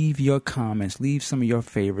 leave your comments, leave some of your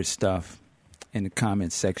favorite stuff in the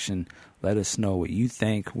comments section. Let us know what you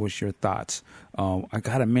think. What's your thoughts? I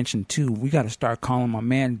got to mention, too, we got to start calling my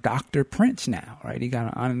man Dr. Prince now, right? He got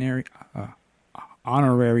an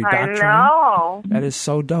honorary doctorate. I know. That is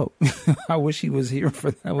so dope. I wish he was here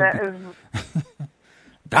for that.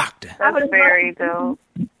 Doctor. That's very dope.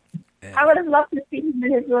 Yeah. I would have loved to see him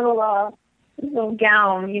in his little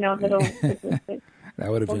gown, that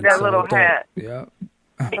would have been that so little dope. hat. Yep.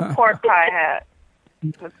 The pork pie hat.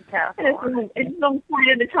 With the tassel. It's no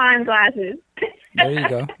point of the time glasses. There you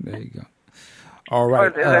go. All right. Or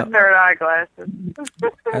the third eye glasses.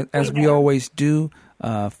 As we always do,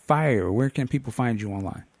 Fire, where can people find you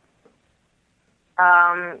online?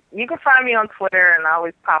 You can find me on Twitter, and I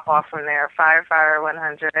always pop off from there.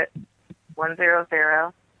 Fire100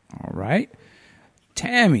 100. All right.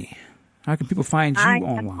 Tammy, how can people find you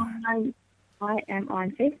online? I am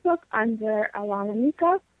on Facebook under Alana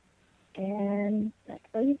Mika, and that's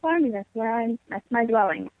where you find me. That's my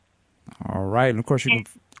dwelling. All right. And of course, you can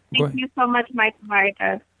go ahead. Thank you so much, Mike.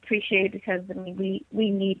 I appreciate it, because we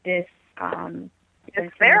need this.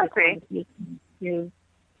 It's therapy to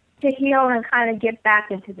heal and kind of get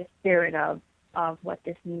back into the spirit of what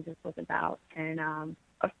this music was about. And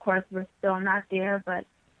of course, we're still not there, but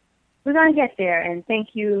we're going to get there. And thank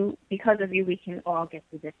you. Because of you, we can all get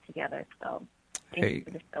through this together. So thank you for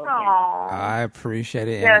the show again. I appreciate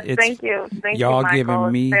it. Yes, thank you. Thank you, Michael.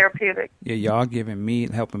 Giving me, it's therapeutic. Yeah, y'all giving me,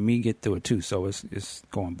 helping me get through it too. So it's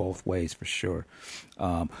going both ways for sure.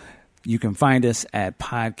 You can find us at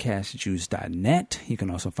podcastjuice.net. You can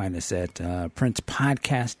also find us at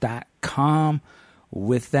princepodcast.com.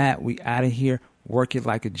 With that, we out of here. Work it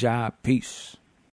like a job. Peace.